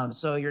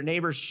 So your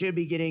neighbors should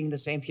be getting the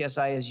same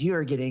PSI as you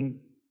are getting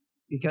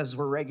because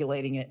we're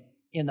regulating it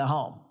in the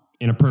home.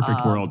 In a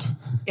perfect world.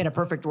 In a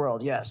perfect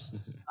world, yes.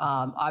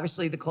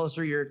 Obviously, the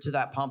closer you're to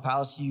that pump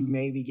house, you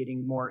may be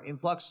getting more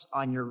influx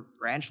on your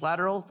branch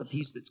lateral, the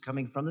piece that's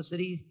coming from the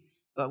city.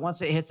 But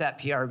once it hits that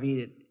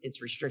PRV,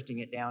 it's restricting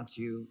it down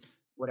to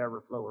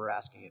whatever flow we're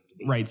asking it to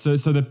be. Right. So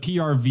the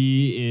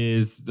PRV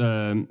is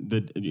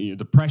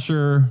the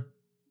pressure.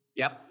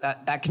 Yep.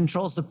 That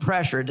controls the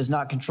pressure. It does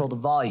not control the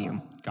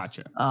volume.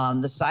 Gotcha.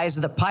 The size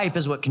of the pipe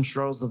is what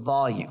controls the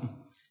volume.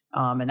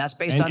 And that's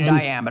based on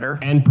diameter.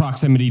 And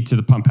proximity to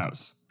the pump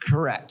house.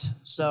 Correct.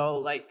 So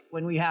like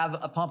when we have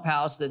a pump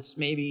house that's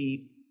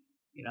maybe,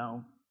 a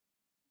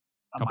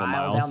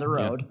mile down the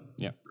road,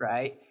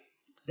 right?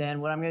 Then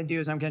what I'm going to do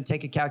is I'm going to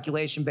take a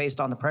calculation based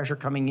on the pressure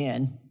coming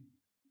in.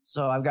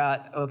 So I've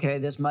got, okay,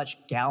 this much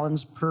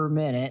gallons per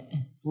minute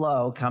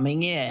flow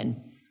coming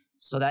in.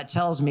 So that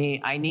tells me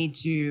I need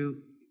to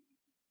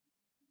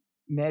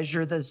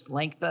measure this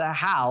length of the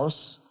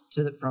house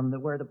from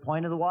where the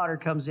point of the water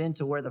comes in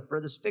to where the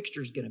furthest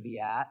fixture is going to be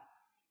at.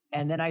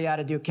 And then I got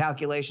to do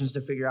calculations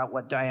to figure out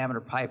what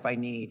diameter pipe I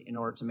need in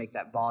order to make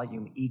that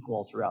volume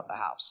equal throughout the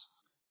house.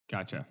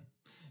 Gotcha.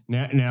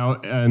 Now,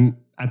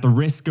 at the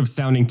risk of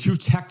sounding too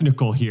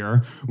technical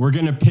here, we're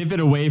going to pivot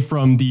away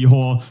from the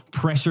whole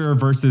pressure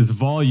versus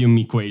volume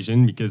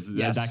equation because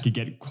that could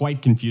get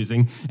quite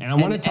confusing. And I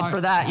want to talk. And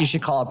for that, you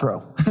should call a pro.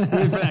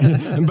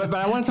 but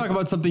I want to talk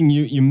about something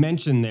you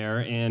mentioned there,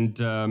 and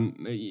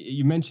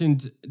you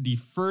mentioned the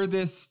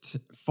furthest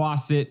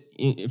faucet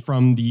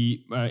from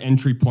the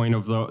entry point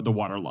of the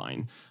water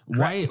line.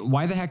 Correct.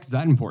 Why the heck is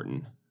that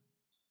important?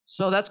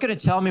 So that's going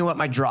to tell me what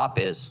my drop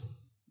is.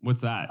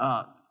 What's that?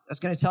 That's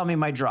going to tell me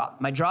my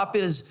drop. My drop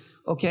is,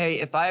 okay,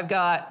 if I've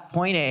got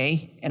point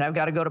A and I've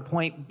got to go to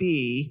point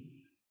B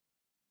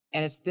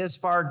and it's this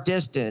far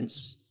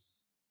distance,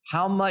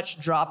 how much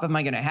drop am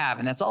I going to have?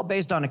 And that's all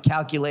based on a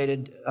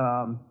calculated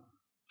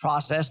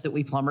process that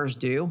we plumbers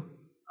do.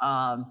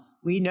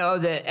 We know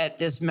that at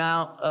this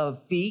amount of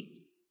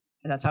feet,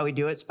 and that's how we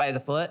do it, it's by the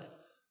foot,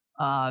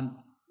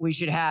 we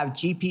should have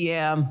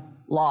GPM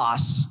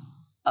loss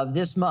of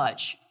this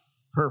much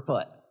per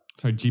foot.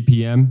 Sorry,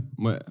 GPM?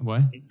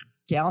 What?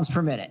 Gallons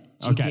per minute,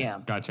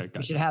 GPM. Okay, gotcha.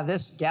 We should have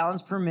this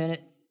gallons per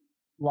minute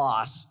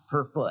loss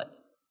per foot.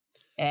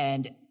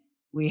 And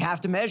we have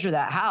to measure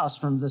that house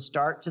from the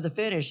start to the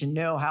finish and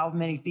know how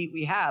many feet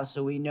we have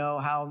so we know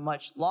how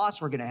much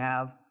loss we're going to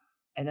have.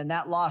 And then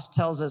that loss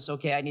tells us,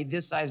 okay, I need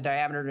this size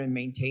diameter to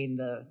maintain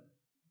the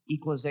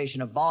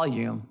equalization of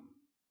volume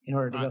in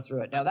order to go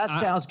through it. Now, that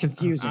sounds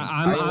confusing.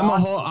 I'm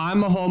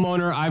a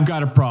homeowner. I've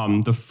got a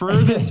problem. The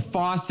furthest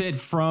faucet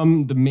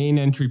from the main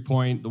entry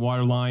point, the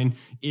water line,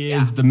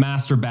 is the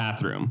master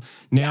bathroom.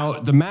 Now,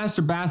 the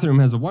master bathroom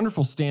has a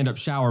wonderful stand-up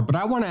shower, but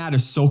I want to add a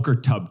soaker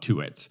tub to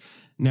it.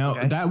 Now,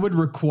 Okay. that would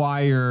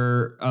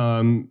require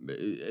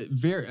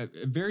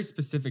very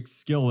specific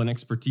skill and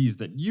expertise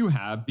that you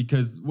have,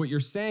 because what you're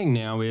saying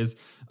now is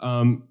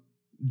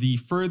the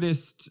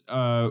furthest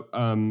faucet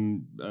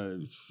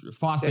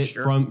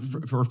Fixture.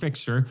 for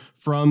fixture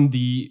from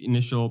the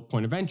initial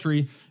point of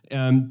entry,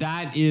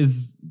 that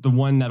is the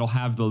one that'll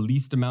have the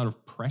least amount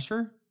of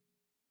pressure?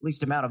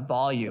 Least amount of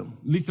volume.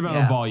 Least amount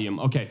of volume.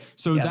 Okay.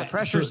 So The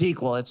pressure's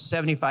equal. It's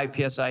 75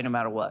 PSI no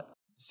matter what.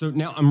 So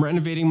now I'm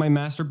renovating my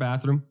master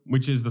bathroom,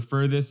 which is the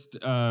furthest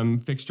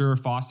fixture or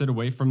faucet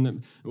away from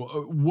the.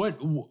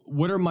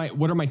 What are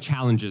my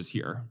challenges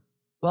here?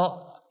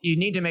 Well, you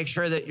need to make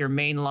sure that your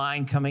main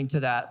line coming to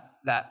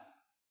that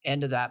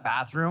end of that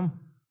bathroom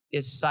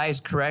is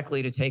sized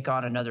correctly to take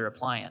on another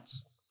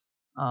appliance.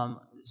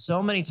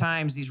 So many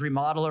times these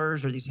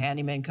remodelers or these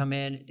handymen come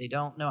in, they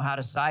don't know how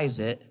to size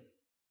it.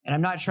 And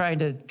I'm not trying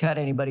to cut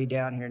anybody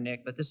down here,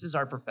 Nick, but this is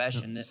our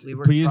profession. That we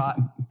were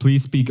taught.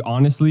 Please speak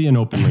honestly and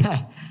openly.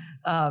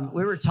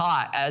 We were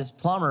taught as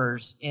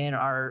plumbers in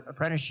our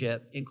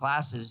apprenticeship in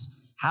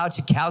classes how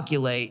to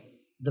calculate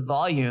the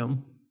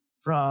volume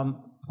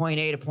from point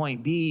A to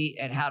point B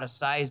and how to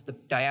size the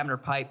diameter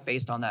pipe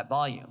based on that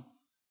volume.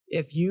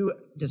 If you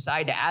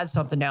decide to add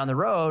something down the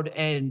road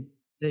and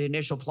the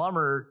initial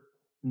plumber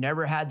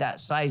never had that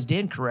sized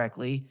in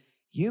correctly,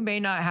 you may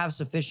not have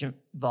sufficient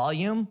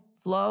volume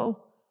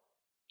flow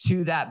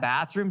to that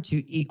bathroom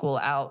to equal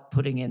out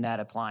putting in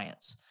that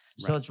appliance.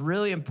 So it's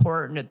really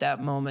important at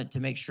that moment to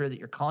make sure that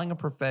you're calling a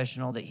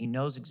professional, that he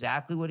knows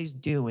exactly what he's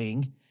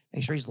doing,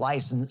 make sure he's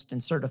licensed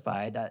and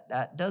certified.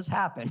 That does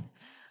happen.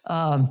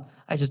 I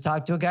just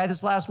talked to a guy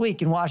this last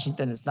week in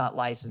Washington that's not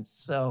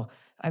licensed. So,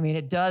 I mean,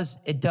 it does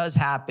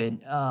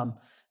happen.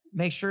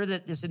 Make sure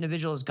that this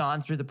individual has gone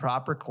through the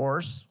proper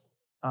course.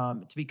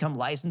 To become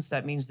licensed,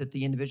 that means that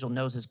the individual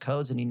knows his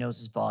codes and he knows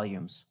his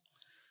volumes.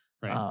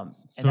 Right.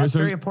 And that's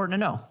very important to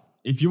know.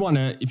 If you want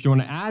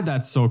to add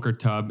that soaker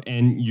tub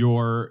and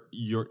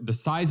the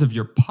size of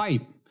your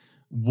pipe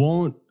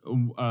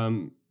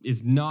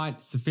is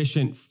not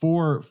sufficient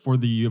for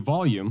the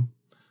volume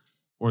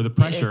or the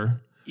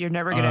pressure, you're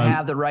never going to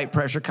have the right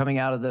pressure coming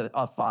out of the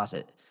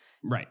faucet.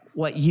 Right.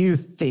 What you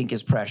think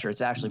is pressure,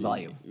 it's actually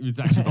volume. It's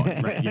actually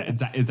volume, right?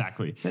 Yeah,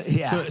 exactly.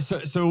 Yeah.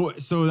 So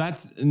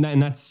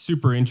that's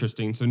super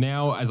interesting. So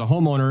now, as a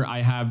homeowner,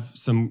 I have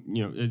some,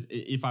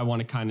 if I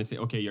want to kind of say,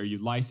 okay, are you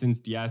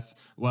licensed? Yes.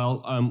 Well,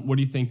 what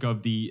do you think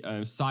of the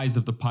size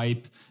of the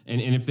pipe? And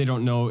if they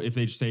don't know, if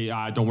they just say,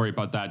 don't worry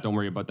about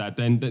that,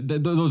 then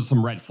those are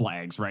some red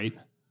flags, right?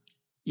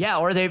 Yeah,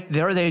 or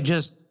they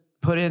just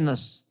put in the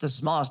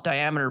smallest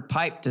diameter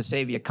pipe to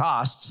save you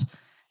costs.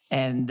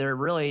 And they're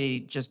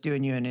really just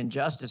doing you an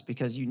injustice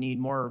because you need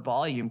more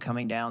volume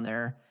coming down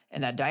there.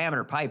 And that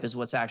diameter pipe is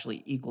what's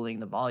actually equaling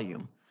the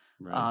volume.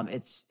 Right.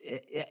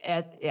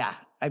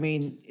 I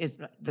mean,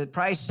 the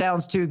price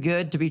sounds too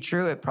good to be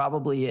true. It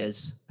probably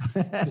is.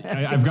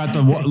 I've got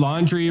the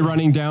laundry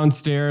running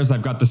downstairs.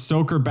 I've got the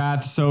soaker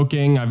bath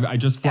soaking. I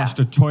just flushed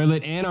a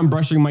toilet and I'm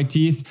brushing my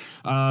teeth.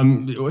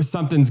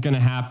 Something's going to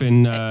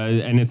happen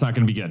and it's not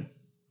going to be good.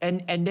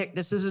 And Nick,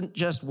 this isn't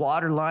just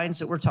water lines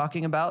that we're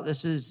talking about.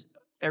 This is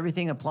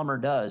everything a plumber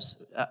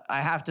does. I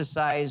have to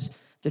size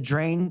the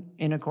drain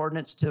in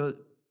accordance to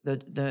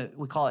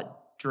we call it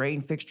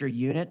drain fixture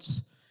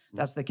units.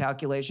 That's the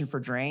calculation for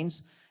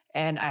drains.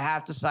 And I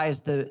have to size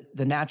the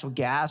natural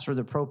gas or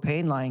the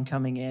propane line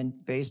coming in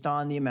based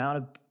on the amount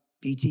of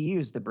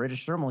BTUs, the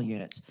British thermal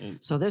units.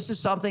 So this is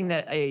something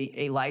that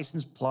a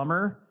licensed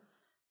plumber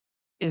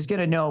is going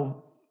to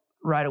know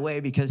right away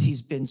because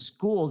he's been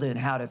schooled in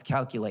how to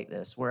calculate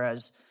this.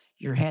 Whereas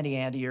your handy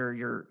Andy or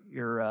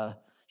your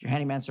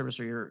handyman service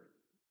or your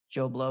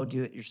Joe Blow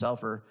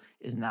do-it-yourselfer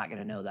is not going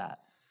to know that.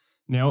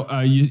 Now,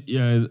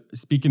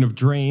 speaking of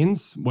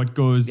drains, what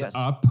goes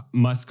up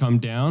must come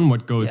down.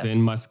 What goes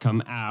in must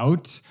come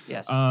out.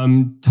 Yes.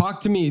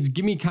 Talk to me.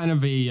 Give me kind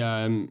of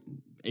a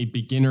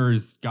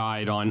beginner's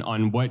guide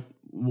on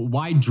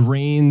why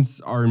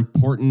drains are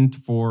important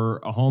for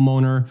a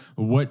homeowner.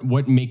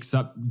 What makes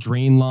up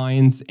drain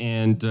lines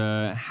and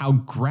how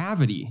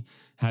gravity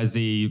has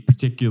a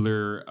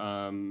particular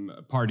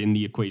part in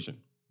the equation.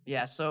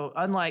 Yeah, so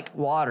unlike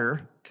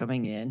water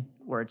coming in,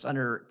 where it's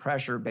under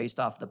pressure based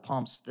off the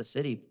pumps the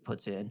city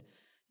puts in,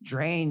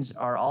 drains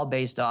are all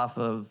based off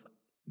of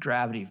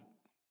gravity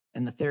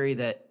and the theory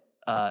that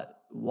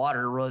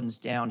water runs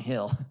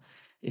downhill.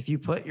 If you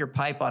put your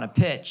pipe on a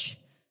pitch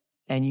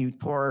and you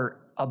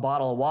pour a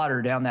bottle of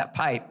water down that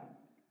pipe,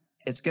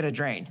 it's going to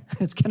drain.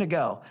 It's going to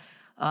go.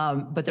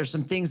 But there's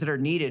some things that are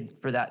needed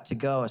for that to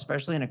go,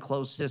 especially in a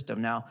closed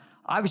system. Now,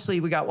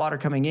 obviously, we got water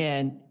coming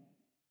in,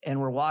 and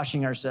we're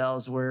washing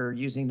ourselves, we're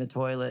using the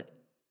toilet.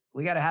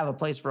 We got to have a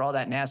place for all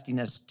that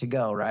nastiness to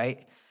go,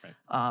 right?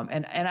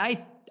 And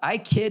I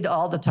kid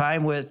all the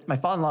time with, my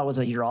father-in-law was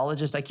a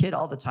urologist. I kid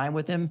all the time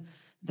with him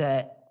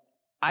that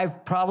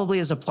I've probably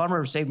as a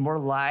plumber saved more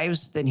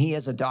lives than he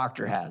as a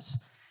doctor has.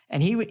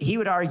 And he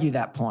would argue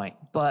that point.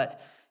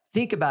 But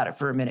think about it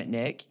for a minute,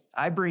 Nick.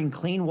 I bring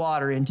clean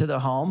water into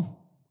the home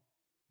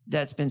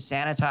that's been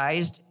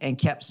sanitized and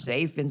kept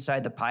safe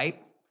inside the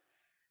pipe.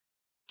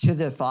 to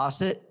the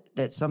faucet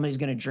that somebody's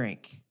going to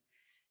drink.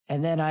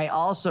 And then I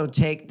also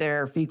take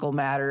their fecal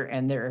matter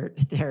and their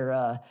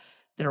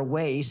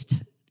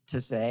waste,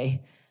 to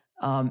say,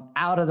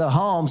 out of the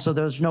home, so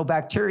there's no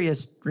bacteria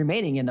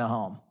remaining in the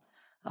home.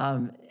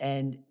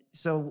 And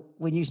so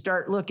when you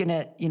start looking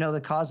at,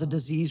 the cause of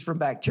disease from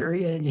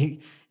bacteria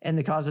and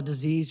the cause of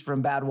disease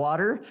from bad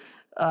water,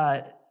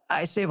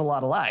 I save a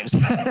lot of lives.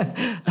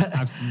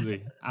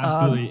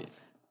 Absolutely.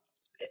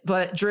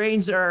 But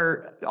drains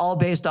are all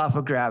based off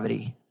of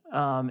gravity.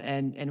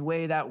 And the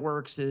way that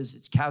works is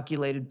it's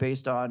calculated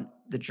based on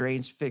the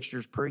drains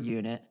fixtures per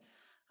unit.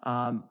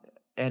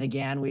 And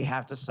again, we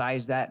have to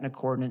size that in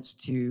accordance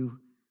to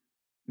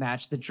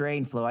match the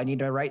drain flow. I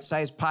need a right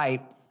size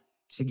pipe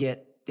to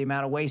get the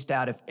amount of waste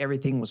out if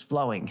everything was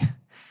flowing.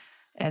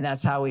 And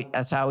that's how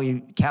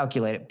we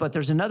calculate it. But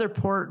there's another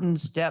important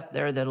step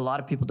there that a lot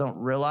of people don't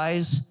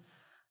realize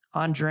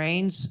on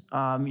drains.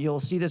 You'll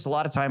see this a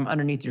lot of time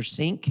underneath your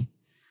sink.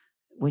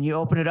 When you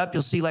open it up,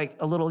 you'll see like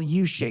a little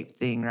U-shaped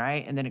thing,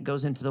 right? And then it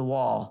goes into the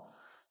wall.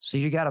 So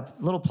you got a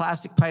little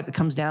plastic pipe that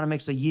comes down and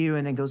makes a U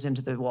and then goes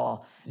into the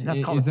wall. And that's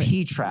called a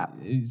P-trap.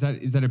 Is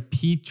that a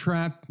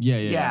P-trap?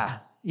 Yeah,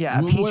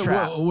 a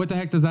P-trap. What the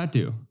heck does that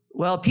do?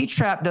 Well, a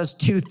P-trap does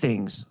two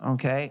things,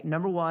 okay?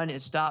 Number one,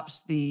 it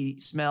stops the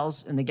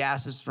smells and the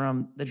gases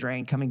from the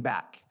drain coming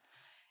back.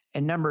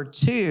 And number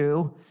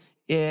two,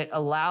 it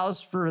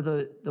allows for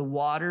the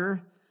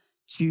water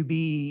to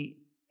be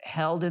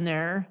held in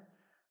there.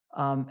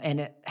 And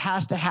it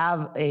has to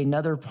have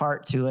another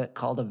part to it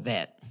called a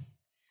vent.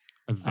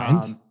 A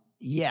vent?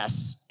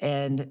 Yes.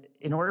 And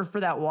in order for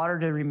that water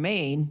to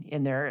remain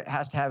in there, it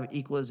has to have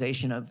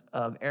equalization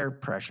of air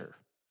pressure.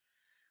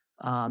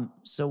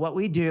 So what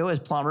we do as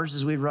plumbers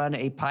is we run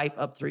a pipe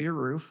up through your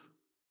roof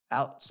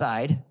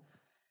outside.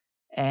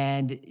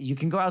 And you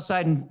can go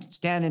outside and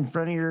stand in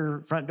front of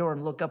your front door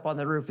and look up on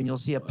the roof and you'll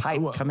see a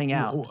pipe coming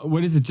out.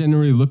 What does it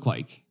generally look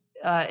like?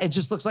 It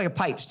just looks like a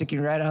pipe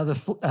sticking right out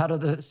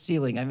of the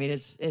ceiling. I mean,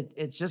 it's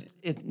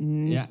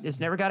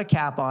never got a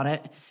cap on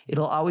it.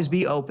 It'll always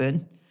be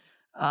open.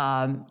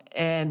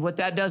 And what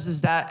that does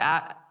is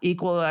that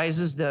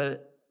equalizes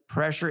the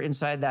pressure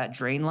inside that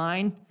drain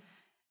line.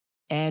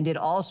 And it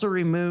also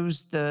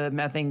removes the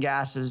methane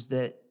gases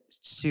that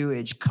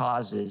sewage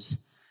causes,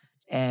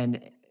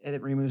 and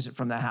it removes it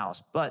from the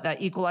house. But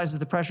that equalizes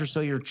the pressure so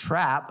your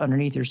trap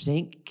underneath your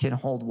sink can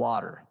hold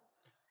water.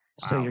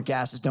 So your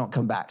gases don't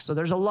come back. So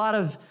there's a lot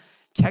of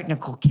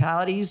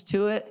technicalities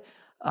to it.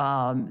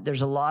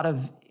 There's a lot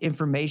of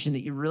information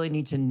that you really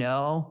need to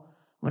know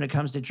when it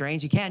comes to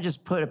drains. You can't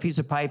just put a piece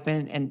of pipe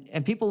in,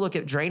 and people look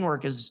at drain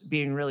work as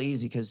being really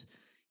easy because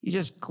you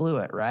just glue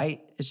it,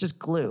 right? It's just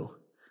glue.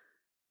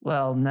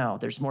 Well, no,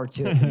 there's more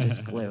to it than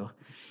just glue.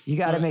 You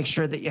got to make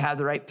sure that you have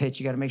the right pitch.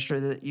 You got to make sure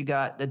that you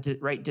got the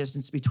right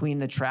distance between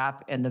the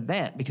trap and the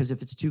vent, because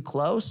if it's too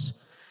close,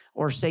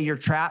 or say your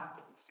trap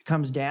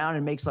comes down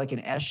and makes like an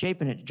S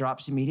shape and it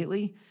drops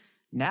immediately,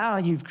 now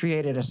you've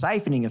created a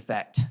siphoning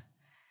effect.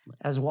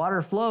 As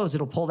water flows,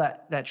 it'll pull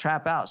that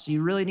trap out. So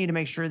you really need to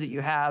make sure that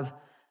you have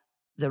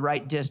the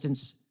right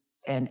distance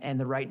and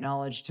the right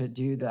knowledge to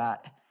do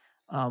that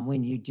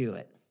when you do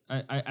it.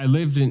 I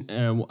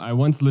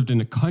once lived in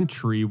a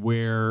country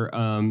where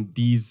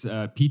these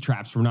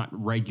P-traps were not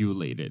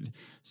regulated.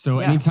 So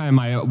anytime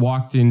I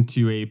walked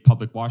into a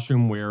public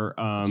washroom where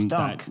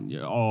stunk.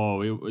 it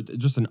was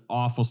just an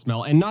awful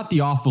smell, and not the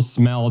awful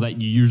smell that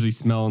you usually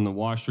smell in the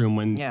washroom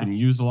when it's been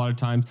used a lot of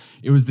times.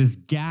 It was this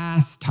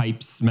gas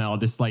type smell,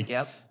 this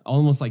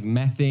almost like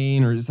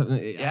methane or something.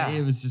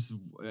 It was just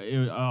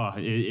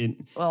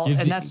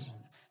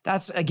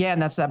That's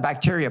that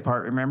bacteria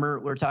part. Remember,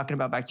 we're talking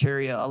about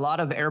bacteria. A lot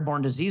of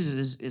airborne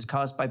diseases is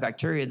caused by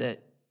bacteria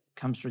that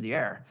comes through the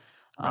air.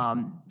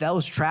 Right.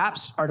 Those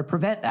traps are to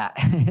prevent that.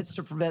 It's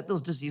to prevent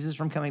those diseases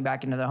from coming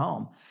back into the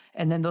home.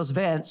 And then those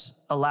vents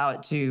allow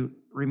it to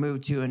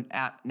remove to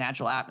a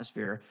natural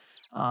atmosphere.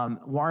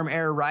 Warm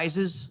air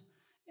rises,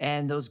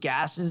 and those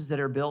gases that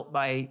are built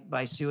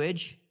by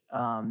sewage,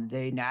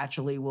 they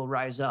naturally will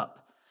rise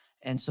up.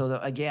 And so,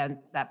 again,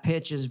 that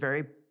pitch is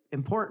very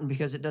important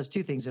because it does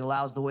two things. It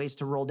allows the waste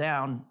to roll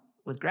down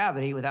with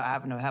gravity without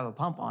having to have a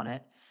pump on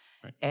it.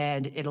 Right.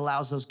 And it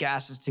allows those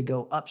gases to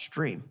go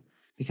upstream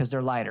because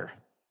they're lighter.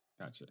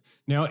 Gotcha.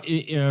 Now,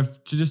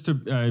 just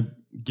to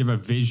give a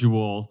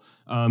visual,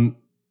 I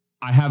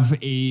have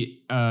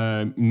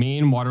a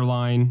main water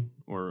line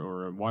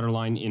or a water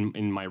line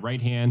in my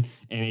right hand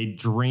and a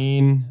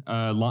drain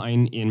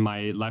line in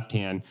my left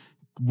hand.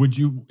 Would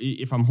you,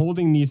 if I'm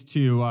holding these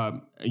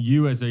two,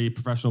 you as a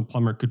professional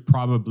plumber could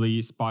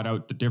probably spot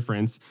out the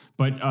difference.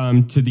 But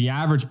to the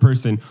average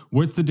person,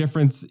 what's the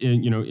difference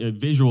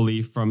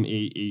visually from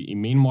a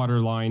main water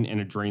line and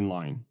a drain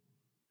line?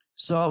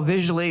 So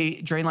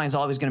visually, drain line is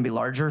always going to be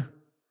larger.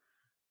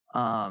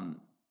 How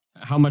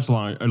much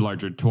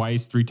larger?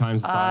 Twice, 3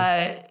 times the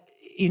size?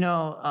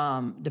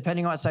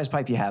 Depending on what size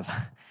pipe you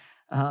have.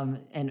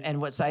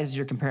 And what sizes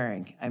you're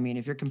comparing. I mean,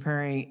 if you're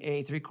comparing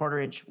a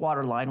 3/4 inch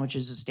water line, which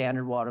is a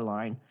standard water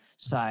line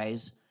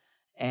size,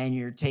 and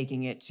you're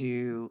taking it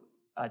to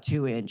a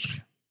 2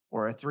 inch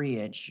or a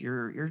 3-inch,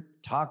 you're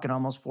talking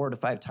almost 4 to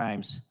 5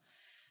 times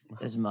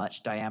as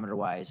much diameter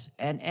wise.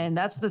 And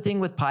that's the thing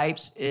with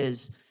pipes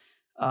is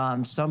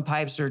some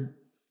pipes are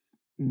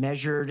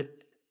measured.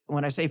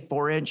 When I say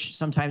 4-inch,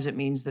 sometimes it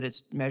means that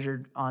it's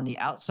measured on the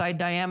outside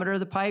diameter of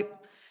the pipe,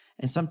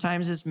 and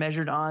sometimes it's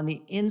measured on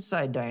the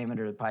inside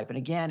diameter of the pipe. And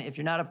again, if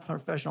you're not a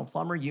professional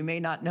plumber, you may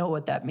not know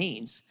what that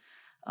means.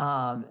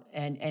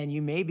 And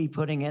you may be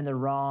putting in the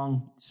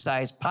wrong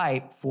size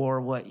pipe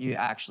for what you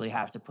actually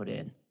have to put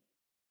in.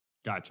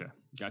 Gotcha.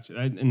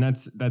 And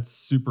that's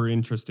super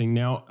interesting.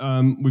 Now,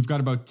 we've got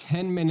about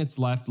 10 minutes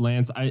left,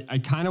 Lance. I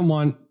kind of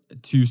want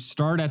to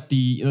start at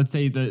let's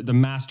say the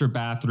master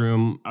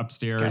bathroom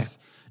upstairs.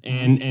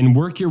 Okay. And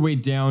work your way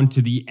down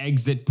to the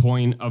exit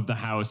point of the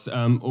house.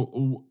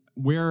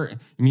 Where,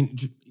 I mean,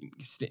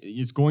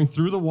 it's going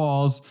through the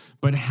walls,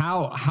 but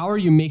how are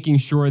you making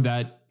sure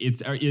that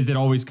is it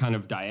always kind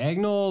of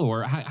diagonal,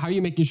 or how are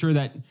you making sure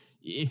that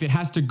if it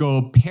has to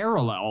go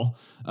parallel,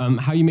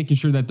 how are you making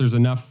sure that there's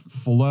enough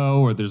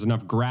flow or there's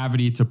enough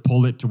gravity to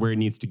pull it to where it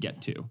needs to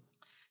get to?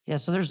 Yeah,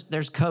 so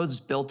there's codes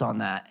built on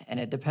that, and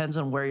it depends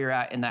on where you're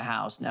at in the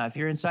house. Now, if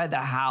you're inside the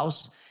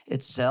house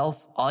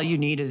itself, all you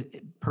need is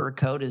per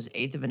code is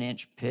 1/8 of an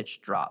inch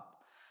pitch drop.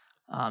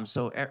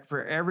 So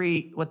for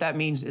what that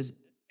means is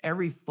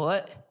every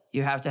foot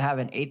you have to have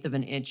an 1/8 of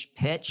an inch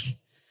pitch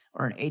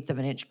or an 1/8 of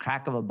an inch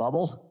crack of a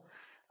bubble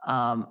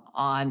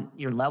on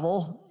your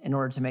level in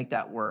order to make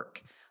that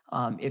work.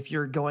 If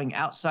you're going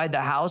outside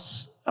the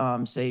house,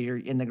 say you're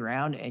in the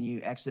ground and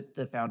you exit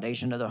the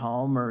foundation of the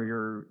home, or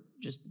you're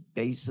just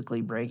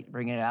basically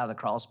bringing it out of the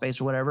crawl space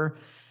or whatever,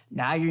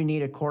 now you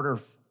need a quarter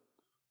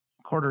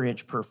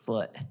inch per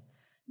foot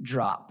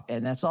drop.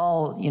 And that's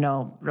all,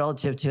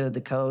 relative to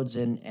the codes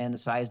and the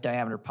size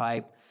diameter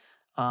pipe.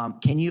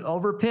 Can you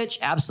overpitch?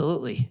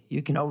 Absolutely.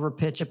 You can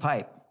overpitch a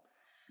pipe.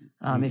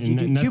 If you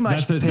do too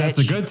much pitch. That's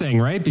a good thing,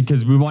 right?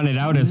 Because we want it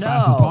out as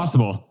fast as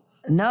possible.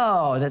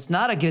 No, that's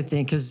not a good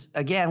thing. Because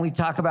again, we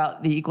talk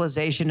about the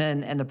equalization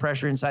and the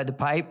pressure inside the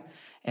pipe,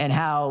 and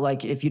how,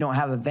 like, if you don't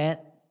have a vent,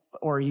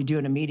 or you do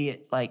an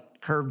immediate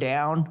curve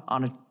down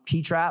on a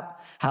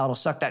P-trap, how it'll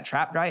suck that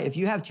trap dry. If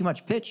you have too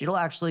much pitch, it'll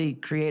actually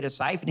create a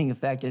siphoning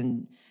effect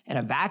and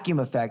a vacuum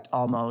effect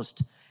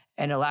almost,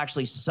 and it'll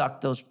actually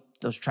suck those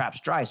traps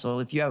dry. So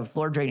if you have a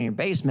floor drain in your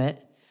basement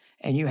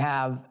and you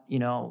have,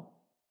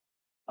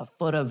 a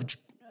foot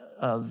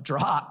of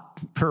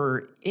drop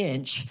per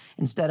inch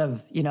instead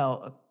of,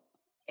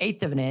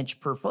 1/8 of an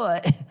inch per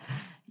foot,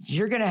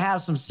 you're going to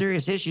have some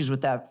serious issues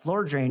with that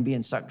floor drain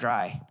being sucked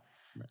dry.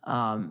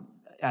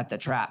 At the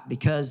trap,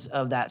 because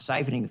of that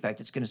siphoning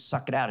effect. It's going to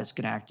suck it out. It's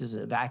going to act as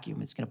a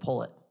vacuum. It's going to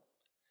pull it.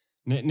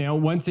 Now,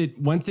 once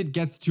it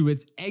gets to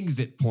its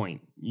exit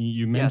point,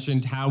 you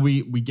mentioned how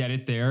we get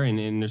it there,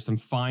 and there's some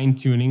fine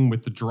tuning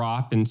with the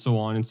drop and so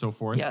on and so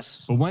forth.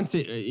 Yes. But once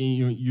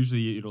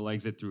usually it'll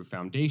exit through a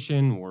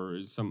foundation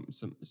or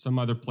some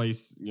other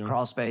place,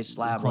 crawl space,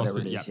 slab, whatever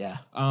it is. Yeah.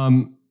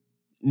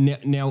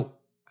 Now,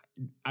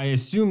 I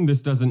assume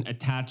this doesn't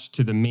attach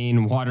to the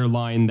main water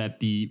line that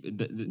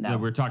that we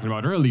were talking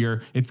about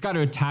earlier. It's got to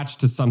attach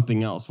to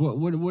something else.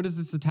 What is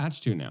this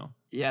attached to now?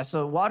 Yeah,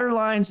 so water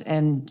lines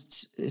and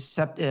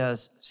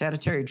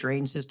sanitary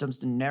drain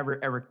systems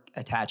never ever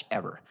attach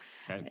ever,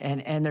 okay.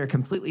 And they're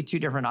completely two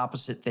different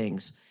opposite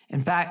things. In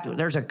fact,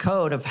 there's a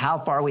code of how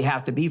far we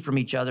have to be from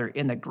each other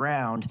in the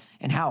ground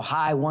and how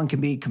high one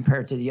can be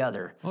compared to the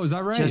other. Oh, is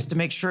that right? Just to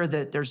make sure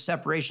that there's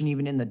separation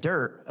even in the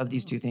dirt of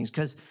these two things,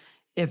 because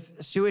if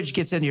sewage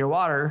gets into your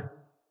water,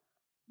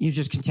 you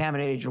just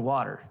contaminated your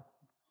water.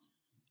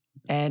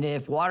 And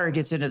if water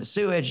gets into the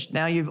sewage,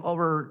 now you've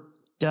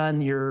overdone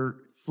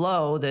your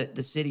flow that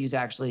the city's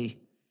actually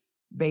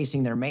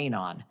basing their main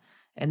on.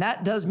 And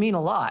that does mean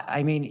a lot.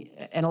 I mean,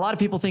 and a lot of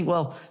people think,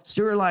 well,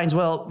 sewer lines,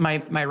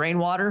 my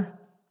rainwater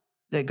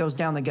that goes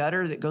down the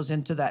gutter, that goes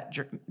into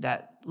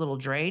that little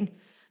drain,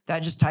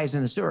 that just ties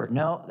in the sewer.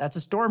 No, that's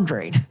a storm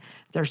drain.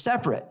 They're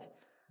separate.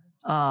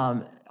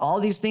 All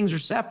these things are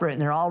separate,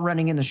 and they're all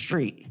running in the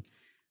street.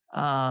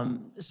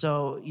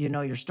 So,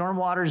 your storm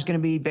water is going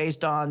to be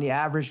based on the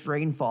average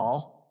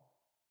rainfall,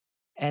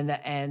 and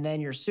then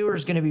your sewer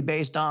is going to be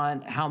based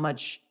on how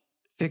much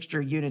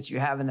fixture units you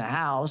have in the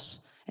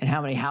house and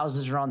how many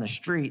houses are on the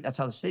street. That's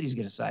how the city's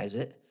going to size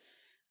it.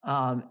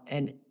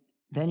 And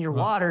then your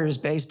water is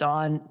based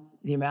on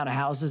the amount of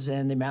houses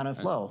and the amount of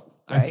flow.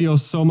 Right? I feel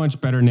so much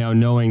better now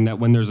knowing that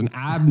when there's an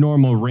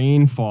abnormal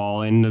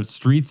rainfall and the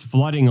streets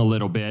flooding a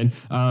little bit,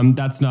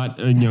 that's not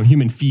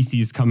human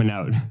feces coming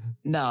out.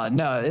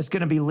 No, it's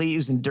going to be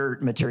leaves and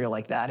dirt material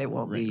like that. It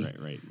won't be.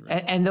 Right.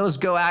 And those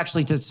go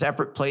actually to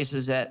separate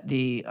places at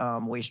the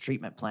waste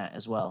treatment plant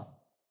as well.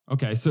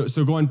 Okay, so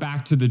going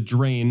back to the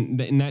drain,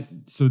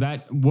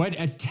 what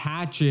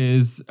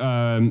attaches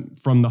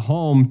from the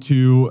home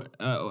to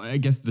I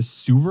guess the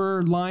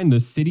sewer line,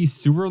 the city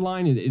sewer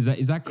line, is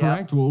that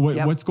correct?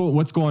 Yep.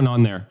 What's going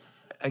on there?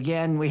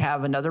 Again, we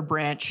have another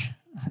branch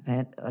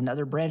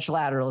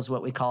lateral is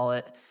what we call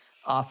it,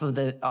 off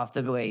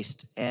the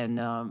waste, and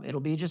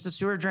it'll be just a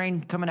sewer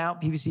drain coming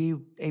out, PVC,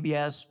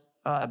 ABS,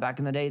 Back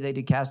in the day, they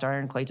did cast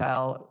iron, clay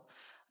tile.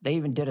 They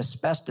even did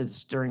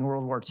asbestos during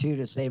World War II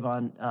to save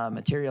on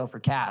material for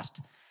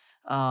cast,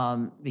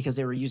 because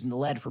they were using the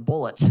lead for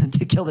bullets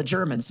to kill the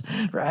Germans,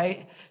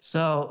 right?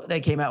 So they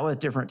came out with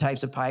different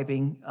types of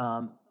piping.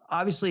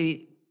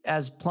 Obviously,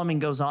 as plumbing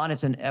goes on,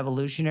 it's an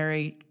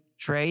evolutionary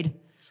trade.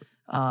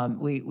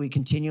 We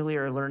continually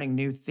are learning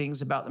new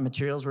things about the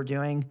materials we're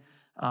doing,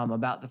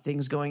 about the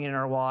things going in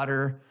our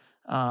water.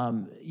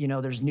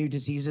 There's new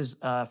diseases.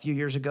 A few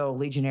years ago,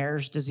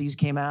 Legionnaire's disease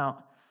came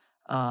out.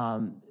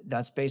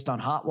 That's based on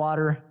hot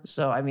water.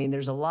 So, I mean,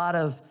 there's a lot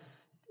of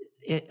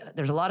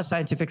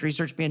scientific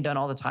research being done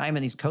all the time,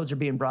 and these codes are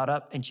being brought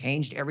up and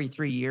changed every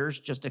 3 years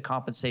just to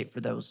compensate for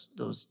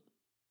those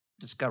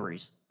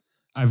discoveries.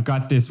 I've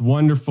got this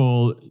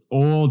wonderful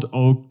old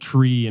oak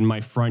tree in my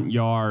front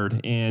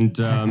yard, and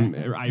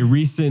I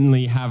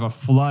recently have a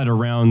flood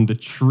around the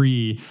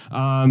tree.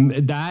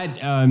 That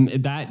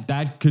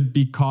could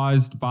be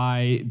caused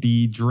by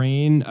the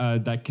drain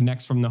that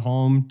connects from the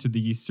home to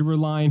the sewer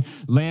line.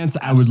 Lance,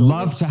 Absolutely. I would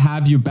love to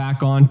have you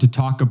back on to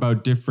talk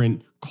about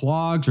different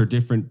clogs or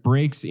different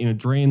breaks in a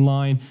drain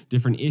line,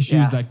 different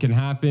issues that can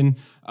happen.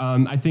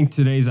 I think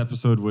today's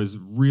episode was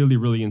really,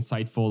 really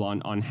insightful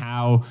on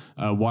how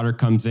water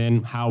comes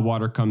in, how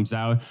water comes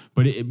out.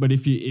 But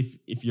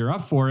if you're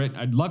up for it,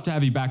 I'd love to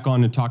have you back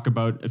on and talk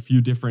about a few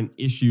different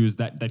issues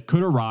that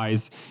could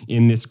arise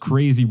in this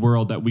crazy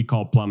world that we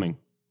call plumbing.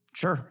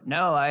 Sure.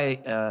 No,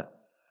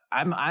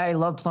 I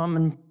love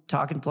plumbing,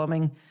 talking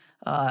plumbing.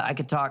 I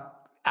could talk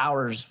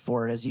hours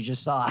for it, as you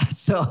just saw.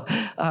 So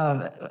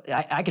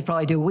I could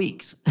probably do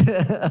weeks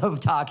of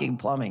talking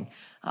plumbing.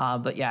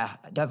 But yeah,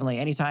 definitely.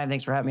 Anytime.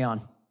 Thanks for having me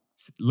on.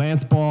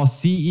 Lance Ball,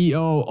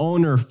 CEO,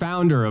 owner,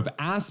 founder of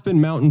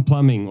Aspen Mountain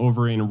Plumbing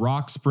over in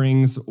Rock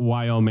Springs,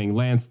 Wyoming.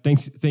 Lance,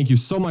 thank you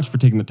so much for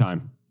taking the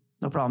time.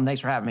 No problem.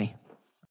 Thanks for having me.